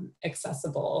more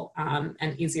accessible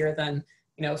and easier than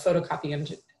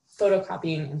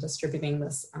photocopying and distributing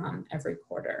this every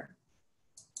quarter.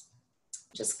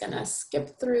 Just gonna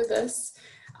skip through this.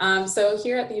 So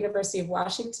here at the University of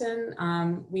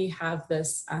Washington, we have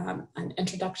this an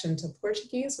introduction to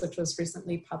Portuguese, which was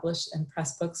recently published in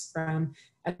Pressbooks from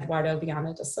Eduardo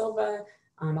Viana da Silva,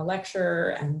 a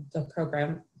lecturer and the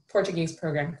Portuguese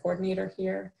program coordinator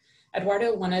here.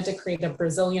 Eduardo wanted to create a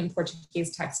Brazilian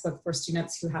Portuguese textbook for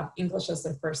students who have English as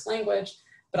their first language,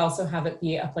 but also have it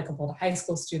be applicable to high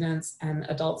school students and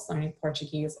adults learning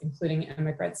Portuguese, including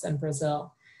immigrants in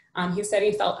Brazil. He said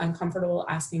he felt uncomfortable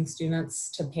asking students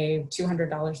to pay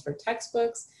 $200 for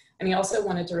textbooks, and he also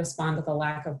wanted to respond to the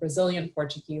lack of Brazilian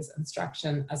Portuguese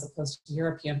instruction as opposed to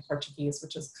European Portuguese,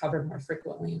 which is covered more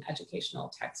frequently in educational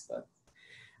textbooks.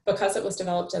 Because it was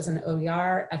developed as an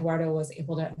OER, Eduardo was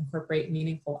able to incorporate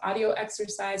meaningful audio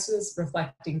exercises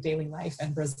reflecting daily life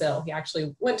in Brazil. He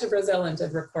actually went to Brazil and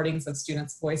did recordings of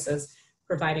students' voices,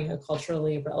 providing a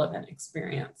culturally relevant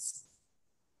experience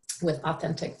with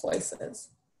authentic voices.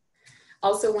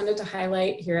 Also wanted to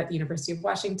highlight here at the University of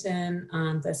Washington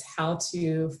this How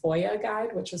to FOIA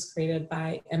guide, which was created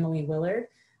by Emily Willard,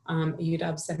 a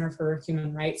UW Center for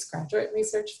Human Rights graduate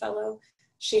research fellow.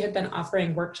 She had been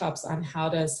offering workshops on how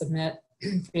to submit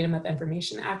Freedom of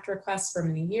Information Act requests for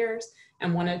many years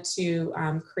and wanted to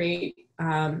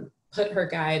put her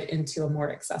guide into a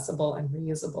more accessible and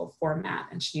reusable format,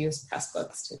 and she used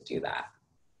Pressbooks to do that.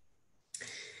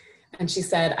 And she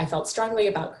said, I felt strongly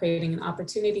about creating an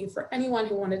opportunity for anyone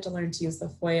who wanted to learn to use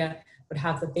the FOIA would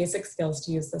have the basic skills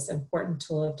to use this important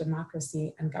tool of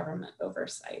democracy and government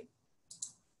oversight.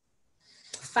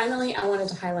 Finally, I wanted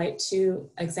to highlight 2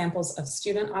 examples of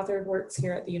student-authored works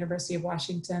here at the University of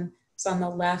Washington. So on the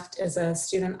left is a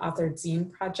student-authored zine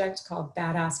project called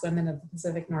Badass Women of the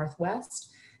Pacific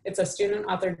Northwest. It's a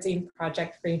student-authored zine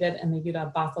project created in the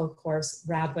UW Bothell course,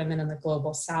 Rad Women in the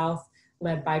Global South,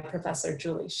 led by Professor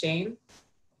Julie Shane.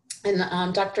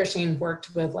 And Dr. Shane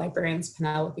worked with librarians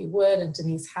Penelope Wood and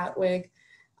Denise Hatwig,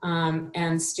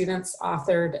 and students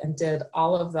authored and did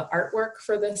all of the artwork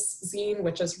for this zine,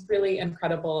 which is really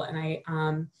incredible, and I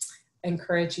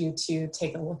encourage you to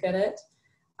take a look at it.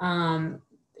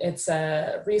 It's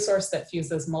a resource that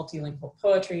fuses multilingual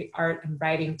poetry, art, and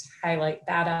writing to highlight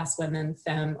badass women,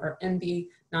 femme, or NB,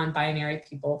 non-binary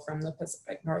people from the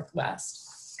Pacific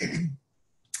Northwest.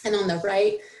 And on the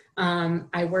right,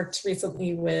 I worked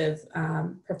recently with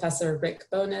Professor Rick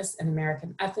Bonus in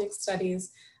American Ethnic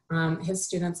Studies. His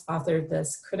students authored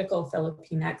this Critical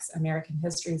Filipinx American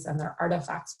Histories and Their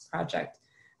Artifacts project.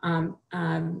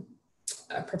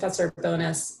 Professor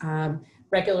Bonus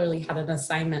regularly had an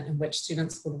assignment in which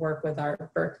students would work with our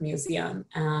Burke Museum,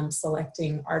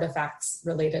 selecting artifacts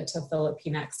related to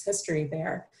Filipinx history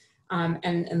there.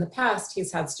 And in the past,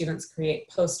 he's had students create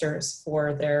posters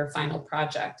for their final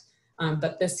project.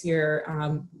 But this year,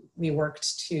 we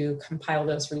worked to compile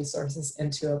those resources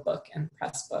into a book in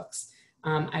Pressbooks.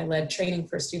 I led training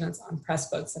for students on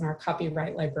Pressbooks, and our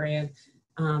copyright librarian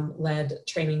led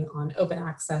training on open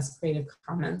access, Creative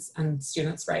Commons, and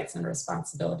students' rights and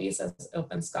responsibilities as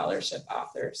open scholarship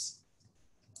authors.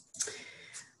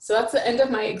 So that's the end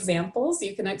of my examples.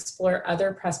 You can explore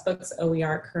other Pressbooks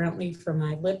OER currently from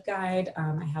my LibGuide.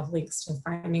 I have links to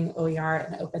finding OER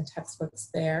and open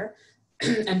textbooks there.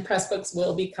 And Pressbooks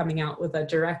will be coming out with a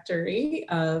directory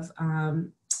of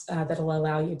that'll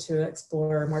allow you to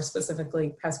explore more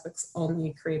specifically Pressbooks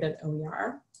only created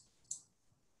OER.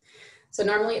 So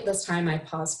normally at this time I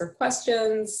pause for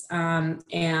questions,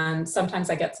 and sometimes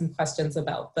I get some questions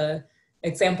about the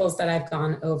examples that I've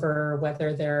gone over,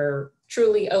 whether they're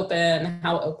truly open,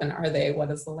 how open are they,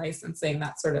 what is the licensing,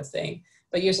 that sort of thing.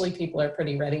 But usually people are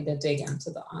pretty ready to dig into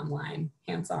the online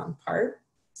hands-on part.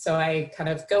 So I kind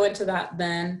of go into that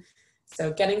then.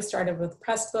 So getting started with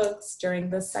Pressbooks, during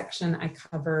this section I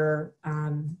cover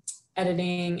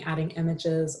editing, adding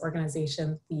images,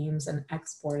 organization, themes, and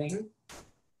exporting.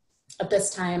 At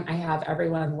this time, I have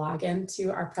everyone log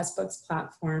into our Pressbooks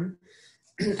platform,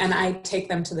 and I take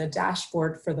them to the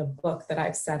dashboard for the book that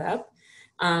I've set up.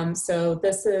 So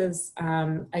this is,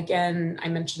 again, I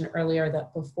mentioned earlier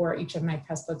that before each of my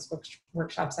Pressbooks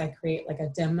workshops, I create like a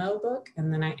demo book,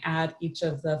 and then I add each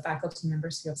of the faculty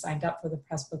members who have signed up for the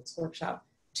Pressbooks workshop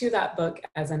to that book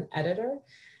as an editor.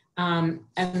 And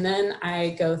then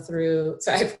I go through,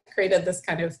 so I've created this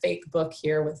kind of fake book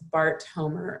here with Bart,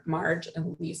 Homer, Marge,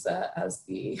 and Lisa as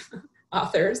the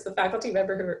authors, the faculty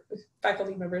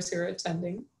members who are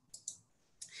attending.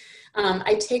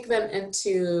 I take them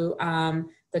into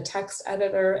the text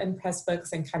editor in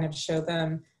Pressbooks and kind of show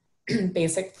them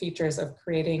basic features of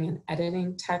creating and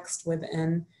editing text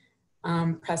within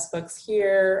Pressbooks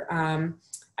here.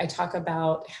 I talk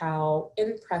about how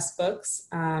in Pressbooks,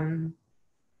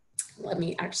 let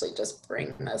me actually just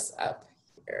bring this up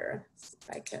here so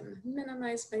I can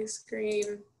minimize my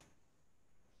screen.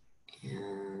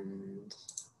 And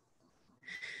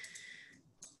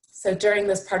so during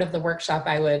this part of the workshop,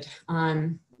 I would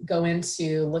go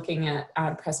into looking at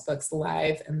Pressbooks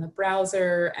Live in the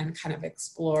browser and kind of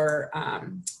explore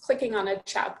clicking on a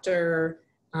chapter,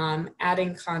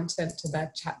 adding content to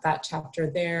that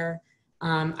chapter there.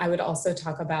 I would also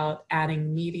talk about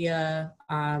adding media,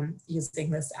 using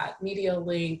this add media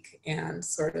link, and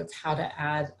sort of how to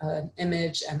add an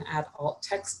image and add alt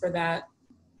text for that.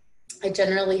 I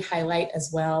generally highlight as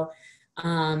well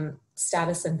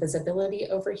status and visibility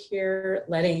over here,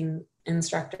 letting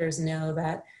instructors know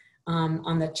that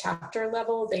on the chapter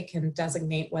level, they can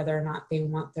designate whether or not they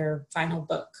want their final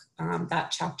book, that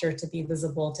chapter, to be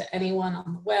visible to anyone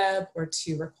on the web or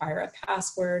to require a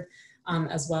password.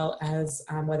 As well as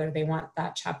whether they want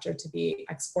that chapter to be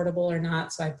exportable or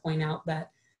not. So I point out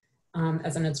that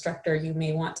as an instructor, you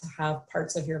may want to have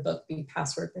parts of your book be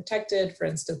password protected, for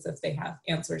instance, if they have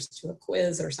answers to a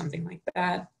quiz or something like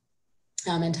that,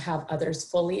 and to have others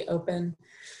fully open.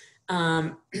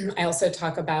 I also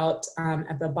talk about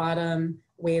at the bottom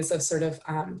ways of sort of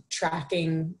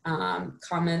tracking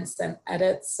comments and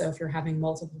edits. So if you're having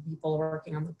multiple people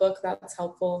working on the book, that's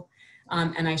helpful.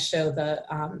 And I show the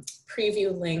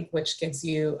preview link, which gives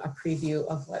you a preview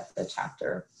of what the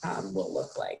chapter will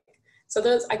look like. So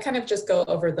those, I kind of just go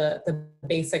over the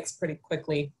basics pretty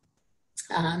quickly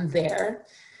there.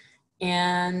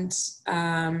 And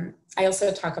I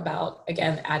also talk about,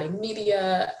 again, adding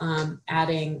media,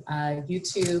 adding a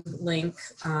YouTube link.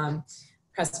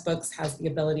 Pressbooks has the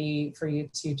ability for you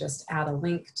to just add a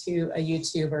link to a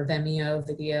YouTube or Vimeo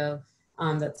video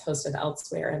that's hosted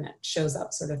elsewhere, and it shows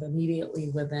up sort of immediately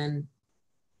within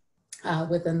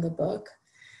the book.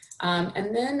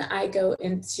 And then I go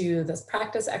into this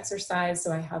practice exercise.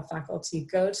 So I have faculty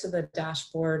go to the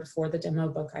dashboard for the demo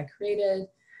book I created.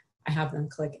 I have them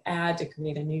click add to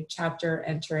create a new chapter,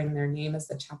 entering their name as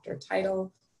the chapter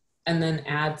title, and then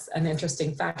adds an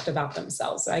interesting fact about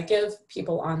themselves. So I give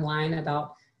people online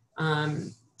about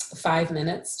 5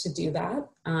 minutes to do that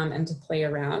and to play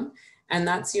around. And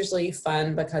that's usually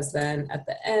fun because then at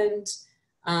the end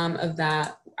of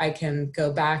that, I can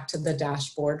go back to the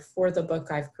dashboard for the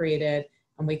book I've created,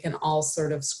 and we can all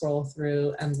sort of scroll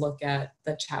through and look at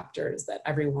the chapters that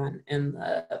everyone in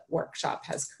the workshop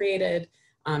has created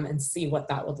and see what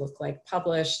that would look like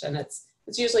published. And it's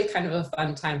usually kind of a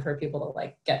fun time for people to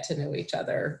like get to know each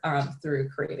other through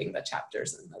creating the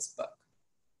chapters in this book.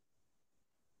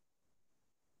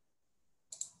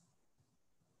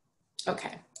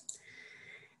 Okay.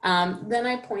 Then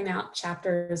I point out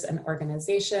chapters and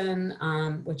organization,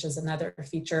 which is another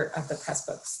feature of the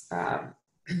Pressbooks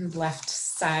left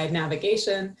side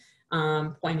navigation,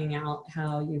 pointing out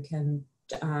how you can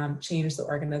change the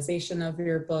organization of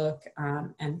your book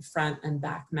and front and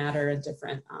back matter and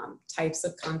different types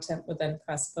of content within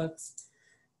Pressbooks.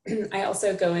 I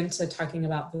also go into talking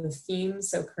about the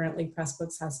themes. So currently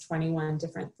Pressbooks has 21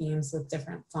 different themes with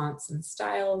different fonts and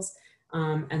styles.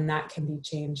 And that can be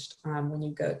changed when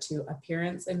you go to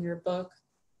appearance in your book.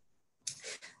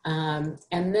 And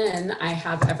then I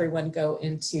have everyone go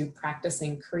into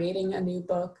practicing creating a new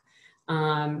book.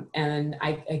 And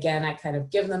I kind of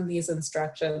give them these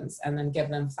instructions and then give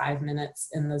them 5 minutes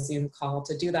in the Zoom call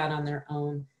to do that on their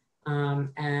own,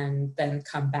 and then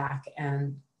come back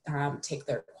and take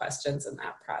their questions in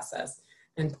that process,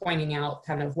 and pointing out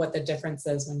kind of what the difference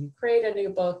is when you create a new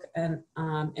book and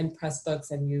in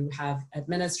Pressbooks and you have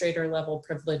administrator level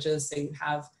privileges, so you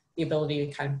have the ability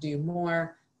to kind of do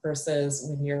more, versus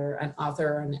when you're an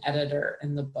author or an editor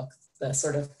in the book, the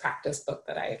sort of practice book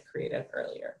that I had created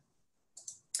earlier.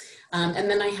 And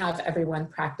then I have everyone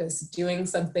practice doing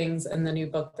some things in the new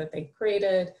book that they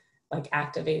created, like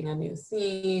activating a new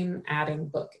theme, adding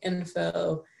book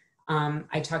info.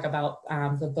 I talk about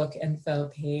the book info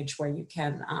page where you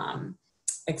can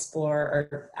explore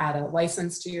or add a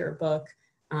license to your book,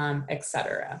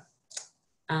 etc.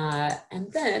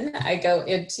 And then I go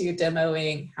into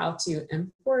demoing how to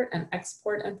import and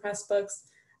export in Pressbooks.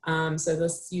 So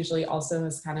this usually also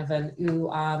is kind of an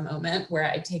ooh-ah moment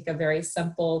where I take a very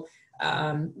simple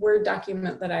Word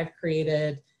document that I've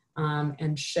created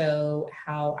and show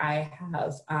how I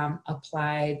have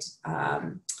applied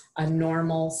a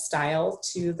normal style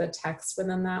to the text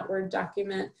within that Word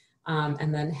document,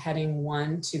 and then heading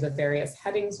 1 to the various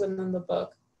headings within the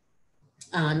book.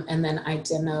 And then I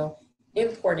demo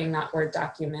importing that Word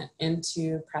document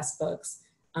into Pressbooks,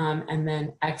 and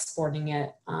then exporting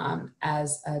it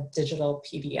as a digital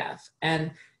PDF.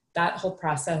 And that whole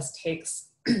process takes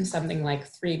something like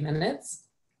 3 minutes.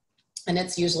 And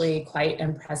it's usually quite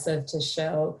impressive to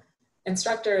show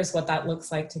instructors what that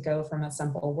looks like to go from a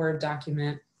simple Word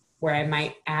document where I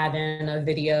might add in a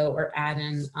video or add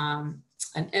in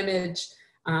an image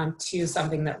to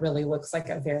something that really looks like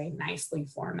a very nicely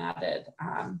formatted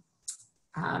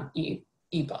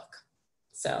ebook.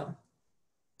 So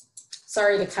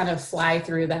sorry to kind of fly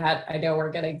through that. I know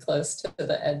we're getting close to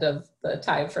the end of the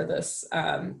time for this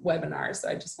webinar, so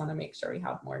I just want to make sure we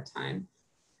have more time.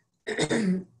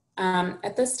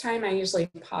 At this time, I usually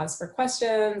pause for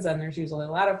questions, and there's usually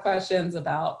a lot of questions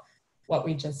about what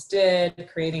we just did,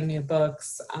 creating new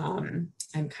books, and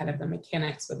kind of the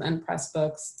mechanics within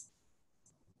Pressbooks.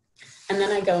 And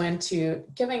then I go into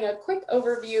giving a quick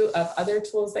overview of other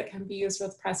tools that can be used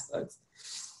with Pressbooks.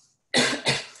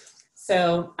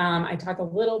 So I talk a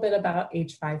little bit about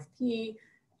H5P,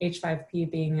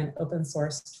 H5P being an open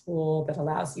source tool that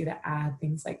allows you to add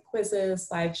things like quizzes,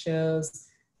 slideshows,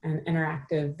 and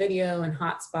interactive video and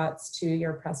hotspots to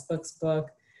your Pressbooks book.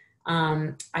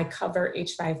 I cover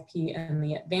H5P in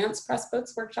the advanced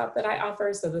Pressbooks workshop that I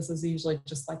offer. So this is usually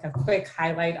just like a quick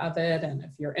highlight of it. And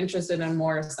if you're interested in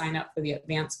more, sign up for the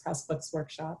advanced Pressbooks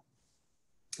workshop.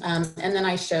 And then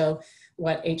I show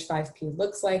what H5P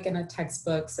looks like in a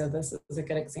textbook. So this is a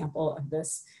good example of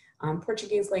this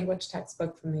Portuguese language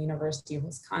textbook from the University of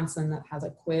Wisconsin that has a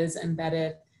quiz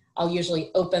embedded. I'll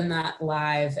usually open that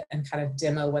live and kind of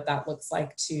demo what that looks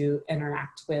like to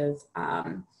interact with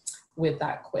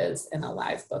that quiz in a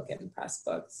live book in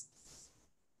Pressbooks.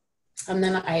 And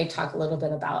then I talk a little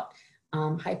bit about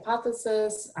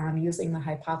hypothesis, using the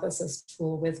hypothesis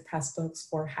tool with Pressbooks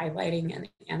for highlighting and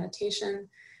annotation,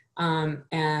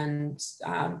 and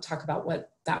talk about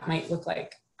what that might look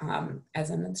like as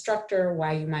an instructor,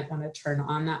 why you might want to turn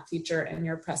on that feature in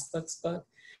your Pressbooks book.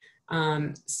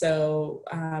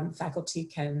 Faculty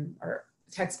can, or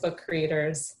textbook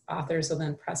creators, authors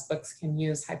within Pressbooks can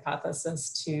use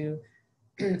hypothesis to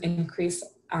increase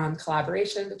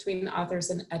collaboration between authors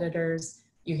and editors.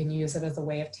 You can use it as a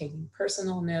way of taking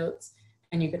personal notes,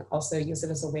 and you can also use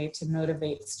it as a way to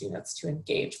motivate students to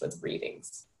engage with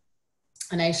readings.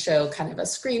 And I show kind of a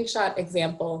screenshot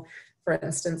example. For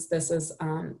instance, this is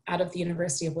out of the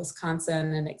University of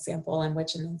Wisconsin, an example in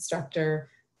which an instructor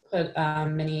put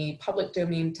many public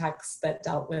domain texts that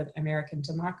dealt with American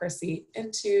democracy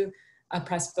into a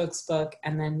Pressbooks book,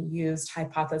 and then used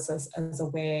hypothesis as a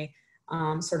way,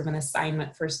 sort of an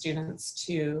assignment for students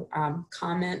to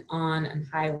comment on and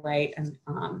highlight and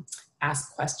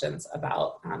ask questions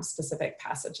about specific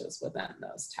passages within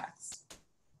those texts.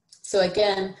 So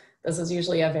again, this is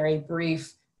usually a very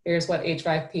brief, here's what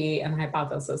H5P and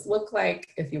hypothesis look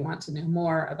like. If you want to know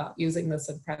more about using this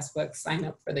in Pressbooks, sign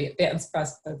up for the Advanced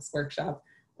Pressbooks workshop,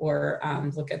 or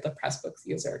look at the Pressbooks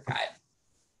user guide.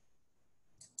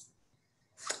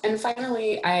 And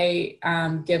finally, I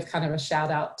give kind of a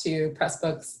shout out to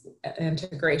Pressbooks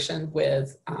integration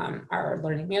with our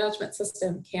learning management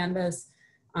system, Canvas,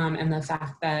 and the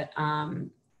fact that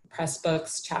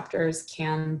Pressbooks chapters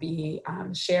can be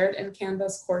shared in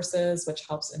Canvas courses, which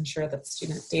helps ensure that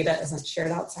student data isn't shared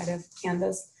outside of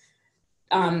Canvas.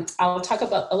 I'll talk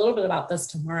about a little bit about this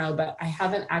tomorrow, but I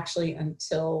haven't actually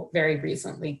until very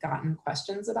recently gotten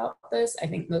questions about this. I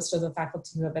think most of the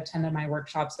faculty who have attended my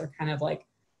workshops are kind of like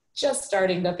just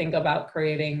starting to think about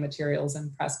creating materials in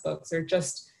Pressbooks, or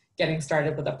just getting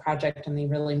started with a project, and they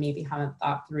really maybe haven't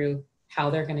thought through how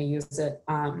they're going to use it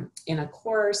in a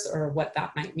course, or what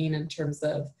that might mean in terms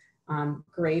of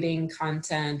grading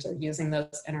content or using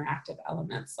those interactive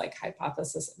elements like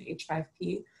hypothesis and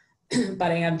H5P.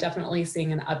 But I am definitely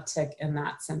seeing an uptick in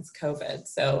that since COVID.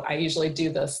 So I usually do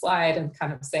the slide and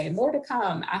kind of say, more to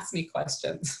come, ask me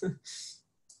questions.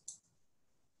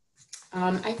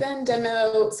 I then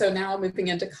demo, so now moving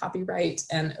into copyright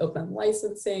and open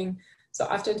licensing. So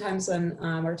oftentimes when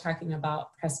we're talking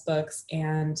about Pressbooks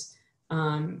and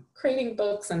creating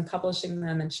books and publishing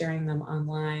them and sharing them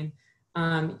online,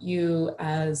 you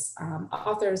as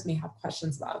authors may have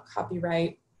questions about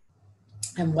copyright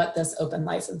and what this open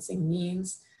licensing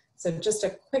means. So just a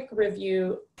quick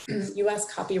review,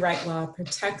 US copyright law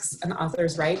protects an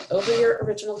author's right over your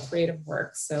original creative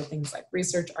works. So things like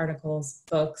research articles,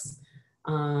 books,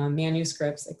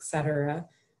 manuscripts, etc.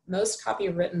 Most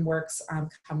copywritten works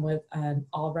come with an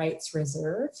all rights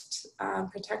reserved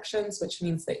protections, which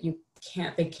means that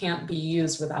they can't be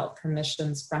used without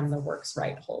permissions from the work's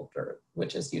right holder,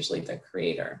 which is usually the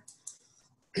creator.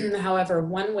 However,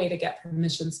 one way to get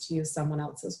permissions to use someone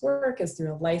else's work is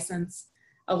through a license.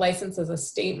 A license is a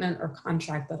statement or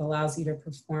contract that allows you to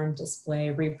perform, display,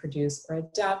 reproduce, or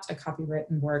adapt a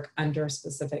copywritten work under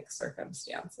specific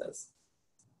circumstances.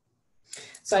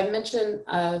 So I mentioned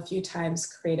a few times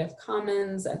Creative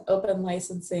Commons and open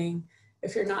licensing.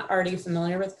 If you're not already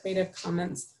familiar with Creative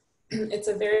Commons, it's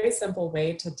a very simple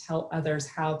way to tell others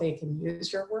how they can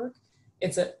use your work.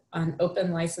 It's an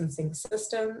open licensing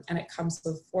system, and it comes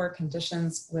with 4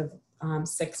 conditions with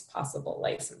 6 possible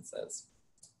licenses.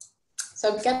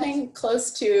 So I'm getting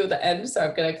close to the end, so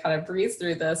I'm going to kind of breeze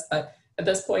through this, but at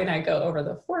this point I go over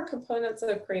the 4 components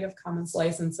of Creative Commons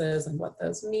licenses and what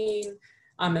those mean.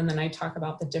 And then I talk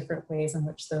about the different ways in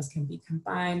which those can be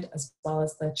combined, as well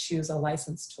as the choose a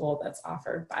license tool that's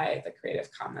offered by the Creative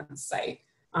Commons site,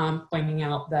 pointing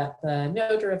out that the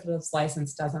no derivatives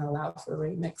license doesn't allow for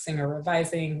remixing or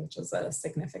revising, which is a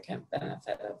significant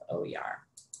benefit of OER.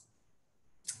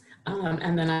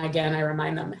 And then again, I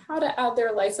remind them how to add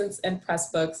their license in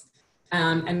Pressbooks,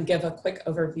 and give a quick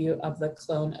overview of the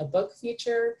clone a book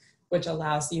feature, which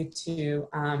allows you to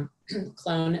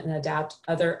clone and adapt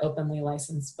other openly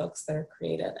licensed books that are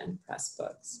created in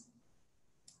Pressbooks.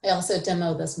 I also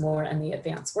demo this more in the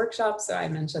advanced workshop, so I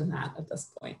mentioned that at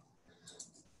this point.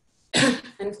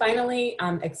 And finally,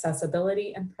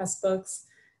 accessibility in Pressbooks.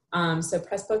 So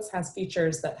Pressbooks has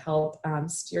features that help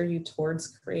steer you towards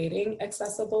creating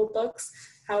accessible books.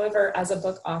 However, as a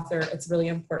book author, it's really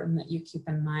important that you keep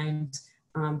in mind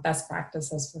best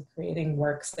practices for creating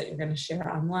works that you're going to share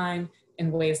online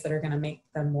in ways that are going to make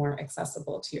them more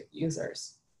accessible to your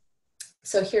users.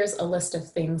 So here's a list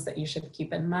of things that you should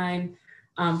keep in mind.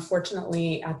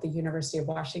 Fortunately, at the University of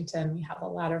Washington, we have a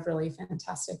lot of really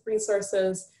fantastic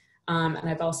resources. And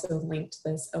I've also linked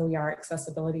this OER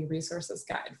accessibility resources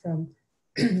guide from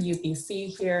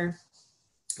UBC here.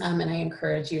 And I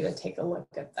encourage you to take a look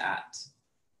at that.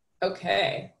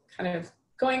 Okay, kind of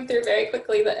going through very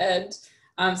quickly the end.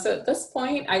 So at this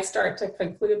point, I start to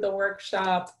conclude the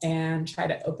workshop and try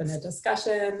to open a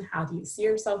discussion. How do you see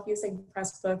yourself using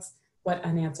Pressbooks? What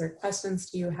unanswered questions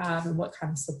do you have? And what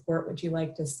kind of support would you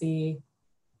like to see?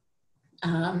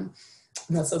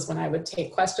 This is when I would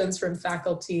take questions from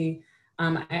faculty.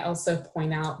 I also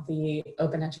point out the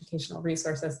Open Educational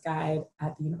Resources Guide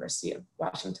at the University of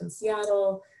Washington,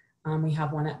 Seattle, We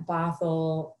have one at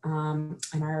Bothell,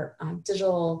 and our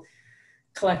digital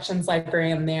collections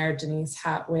librarian there, Denise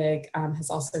Hatwig, has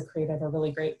also created a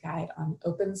really great guide on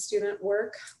open student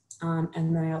work.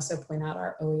 And then I also point out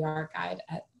our OER guide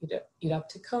at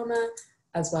UW-Tacoma,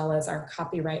 as well as our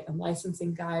copyright and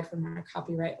licensing guide from our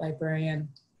copyright librarian.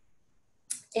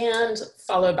 And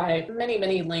followed by many,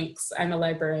 many links. I'm a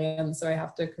librarian, so I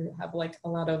have to have like a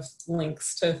lot of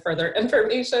links to further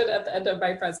information at the end of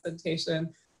my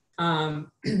presentation.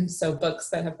 So books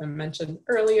that have been mentioned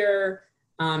earlier,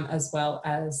 as well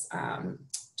as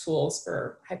tools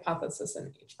for hypothesis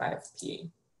and H5P.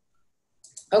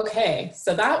 Okay,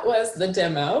 so that was the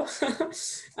demo.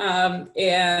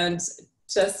 And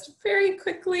just very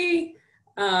quickly,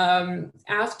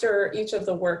 after each of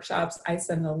the workshops, I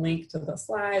send a link to the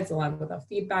slides along with a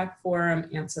feedback form,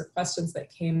 answer questions that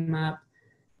came up,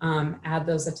 add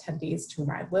those attendees to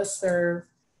my listserv.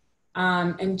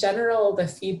 In general, the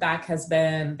feedback has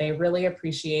been they really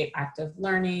appreciate active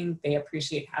learning. They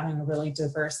appreciate having really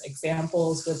diverse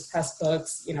examples with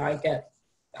Pressbooks. You know,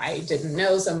 I didn't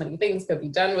know so many things could be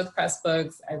done with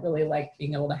Pressbooks. I really like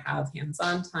being able to have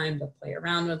hands-on time to play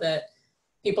around with it.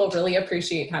 People really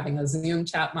appreciate having a Zoom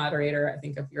chat moderator. I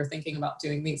think if you're thinking about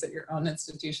doing these at your own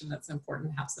institution, that's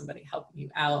important to have somebody helping you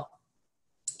out.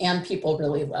 And people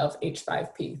really love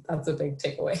H5P. That's a big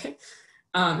takeaway.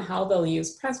 How they'll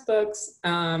use Pressbooks.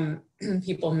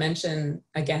 People mention,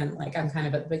 again, like I'm kind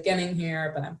of at the beginning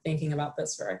here, but I'm thinking about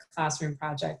this for a classroom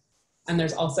project. And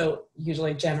there's also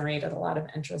usually generated a lot of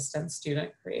interest in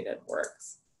student-created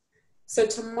works. So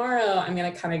tomorrow, I'm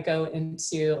going to kind of go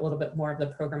into a little bit more of the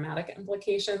programmatic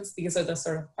implications. These are the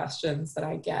sort of questions that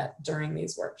I get during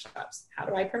these workshops. How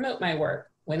do I promote my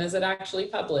work? When is it actually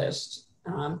published?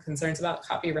 Concerns about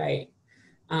copyright,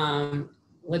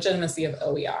 legitimacy of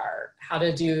OER, how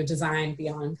to do design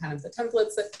beyond kind of the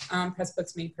templates that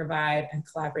Pressbooks may provide, and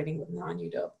collaborating with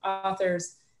non-UW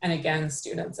authors, and again,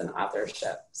 students and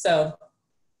authorship. So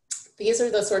these are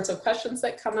the sorts of questions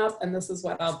that come up, and this is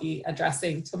what I'll be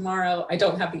addressing tomorrow. I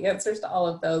don't have the answers to all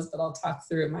of those, but I'll talk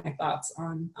through my thoughts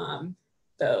on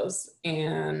those.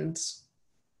 And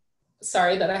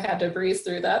sorry that I had to breeze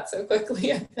through that so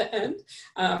quickly at the end.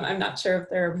 I'm not sure if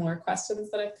there are more questions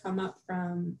that have come up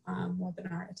from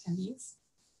webinar attendees.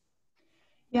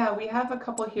 Yeah, we have a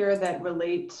couple here that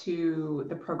relate to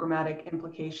the programmatic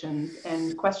implications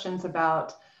and questions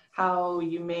about how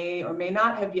you may or may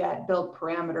not have yet built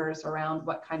parameters around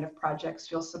what kind of projects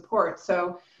you'll support.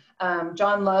 So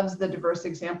John loves the diverse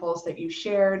examples that you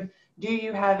shared. Do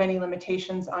you have any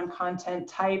limitations on content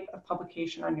type of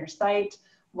publication on your site?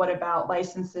 What about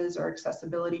licenses or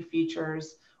accessibility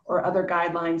features or other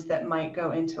guidelines that might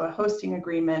go into a hosting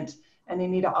agreement? And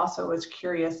Anita also was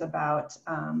curious about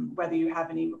whether you have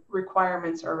any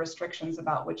requirements or restrictions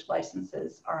about which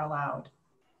licenses are allowed.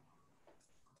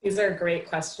 These are great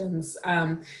questions,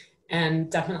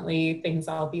 and definitely things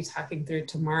I'll be talking through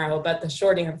tomorrow. But the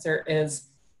short answer is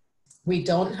we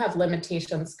don't have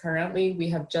limitations currently. We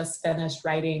have just finished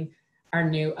writing our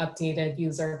new updated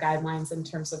user guidelines in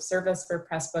terms of service for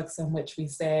Pressbooks, in which we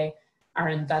say our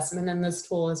investment in this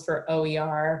tool is for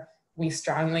OER. We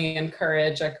strongly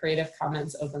encourage a Creative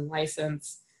Commons open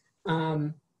license,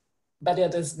 but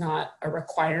it is not a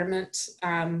requirement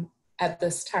at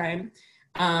this time.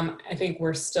 I think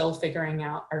we're still figuring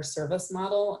out our service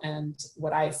model, and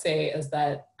what I say is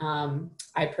that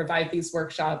I provide these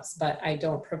workshops, but I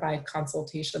don't provide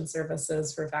consultation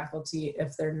services for faculty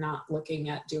if they're not looking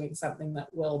at doing something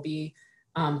that will be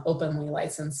openly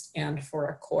licensed and for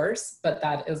a course, but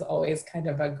that is always kind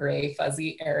of a gray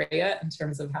fuzzy area in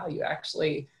terms of how you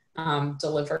actually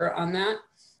deliver on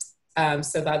that.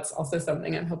 So that's also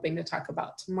something I'm hoping to talk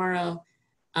about tomorrow.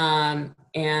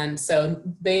 And so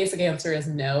basic answer is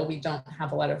no, we don't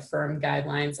have a lot of firm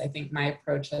guidelines. I think my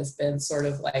approach has been sort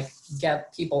of like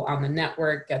get people on the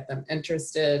network, get them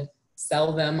interested,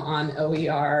 sell them on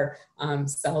OER,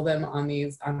 sell them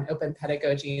on open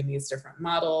pedagogy and these different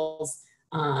models,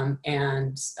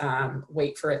 and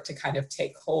wait for it to kind of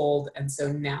take hold. And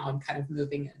so now I'm kind of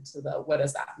moving into the, what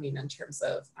does that mean in terms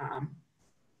of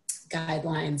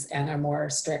guidelines and a more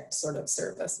strict sort of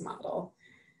service model.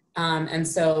 And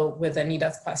so with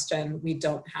Anita's question, we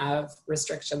don't have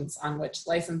restrictions on which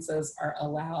licenses are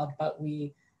allowed, but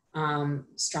we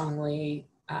strongly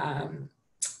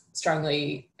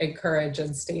encourage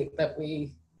and state that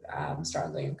we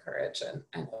strongly encourage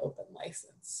an open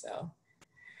license. So.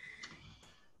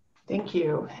 Thank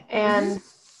you. And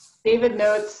David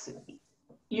notes,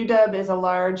 UW is a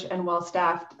large and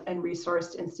well-staffed and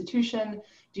resourced institution.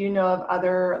 Do you know of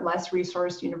other less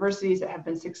resourced universities that have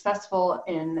been successful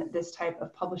in this type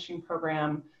of publishing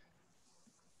program?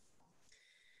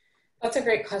 That's a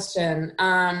great question.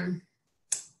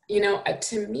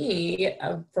 To me,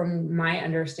 from my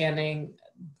understanding,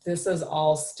 this is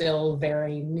all still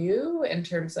very new in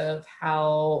terms of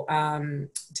how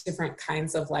different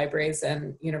kinds of libraries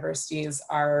and universities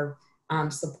are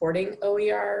supporting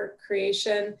OER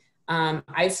creation.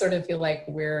 I sort of feel like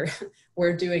we're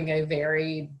doing a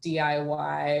very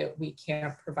DIY. We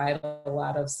can't provide a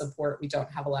lot of support. We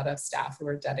don't have a lot of staff who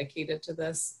are dedicated to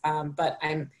this, but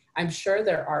I'm sure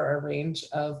there are a range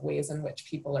of ways in which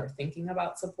people are thinking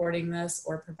about supporting this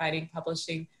or providing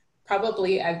publishing.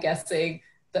 Probably, I'm guessing,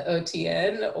 the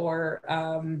OTN or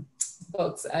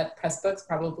folks at Pressbooks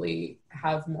probably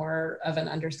have more of an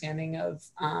understanding of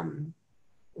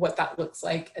what that looks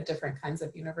like at different kinds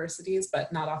of universities,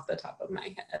 but not off the top of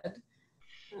my head.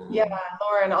 Yeah,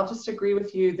 Lauren, I'll just agree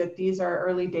with you that these are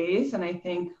early days, and I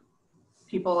think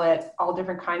people at all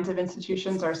different kinds of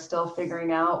institutions are still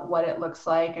figuring out what it looks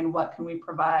like and what can we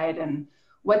provide and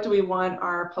what do we want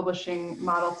our publishing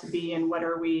model to be and what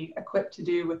are we equipped to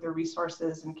do with the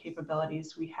resources and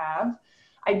capabilities we have.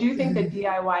 I do think the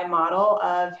DIY model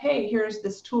of, hey, here's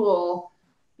this tool,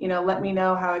 let me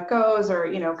know how it goes,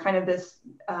 or, kind of this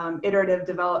iterative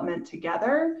development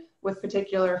together with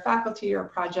particular faculty or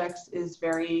projects is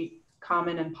very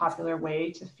common and popular way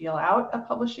to feel out a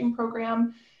publishing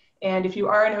program. And if you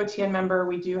are an OTN member,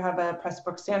 we do have a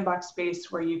Pressbooks sandbox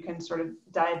space where you can sort of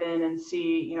dive in and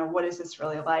see, what is this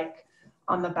really like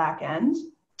on the back end.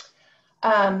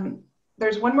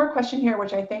 There's one more question here,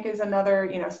 which I think is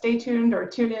another, stay tuned or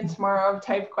tune in tomorrow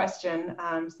type question,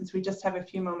 since we just have a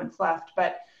few moments left.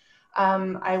 But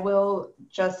I will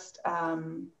just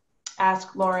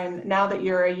ask Lauren, now that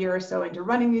you're a year or so into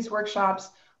running these workshops,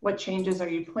 what changes are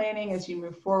you planning as you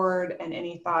move forward, and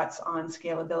any thoughts on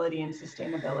scalability and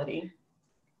sustainability?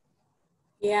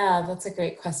 Yeah, that's a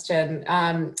great question.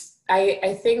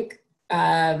 I think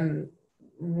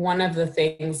one of the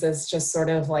things is just sort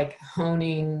of like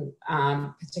honing,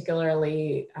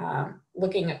 particularly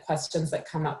looking at questions that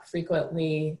come up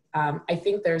frequently. I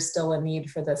think there's still a need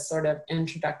for this sort of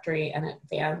introductory and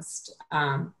advanced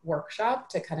workshop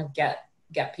to kind of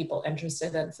get people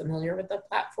interested and familiar with the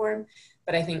platform.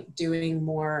 But I think doing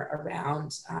more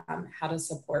around how to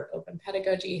support open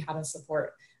pedagogy, how to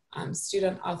support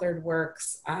student-authored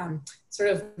works, sort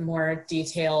of more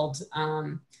detailed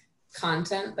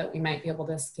content that we might be able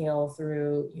to scale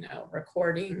through,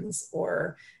 recordings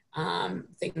or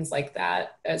things like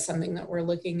that as something that we're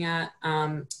looking at.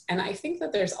 And I think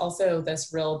that there's also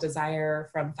this real desire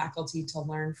from faculty to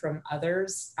learn from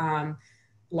others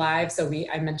live. So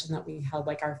I mentioned that we held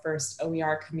like our first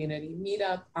OER community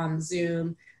meetup on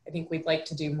Zoom. I think we'd like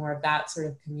to do more of that sort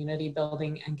of community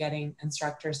building and getting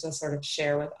instructors to sort of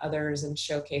share with others and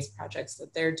showcase projects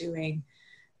that they're doing.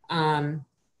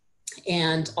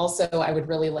 And also I would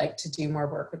really like to do more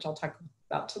work, which I'll talk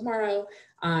about tomorrow,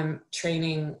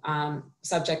 training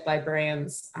subject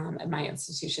librarians at my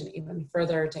institution even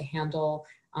further to handle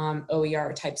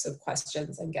OER types of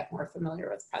questions and get more familiar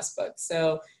with Pressbooks.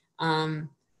 So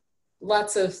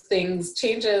lots of things,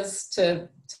 changes to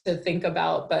think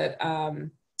about, but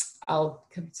I'll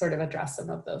sort of address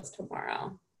some of those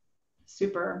tomorrow.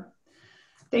 Super.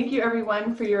 Thank you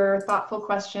everyone for your thoughtful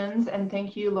questions, and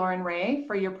thank you Lauren Ray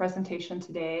for your presentation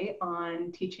today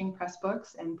on teaching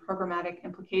Pressbooks and programmatic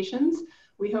implications.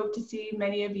 We hope to see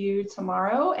many of you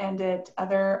tomorrow and at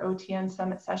other OTN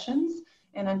Summit sessions.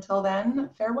 And until then,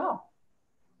 farewell.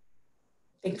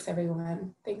 Thanks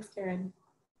everyone. Thanks, Karen.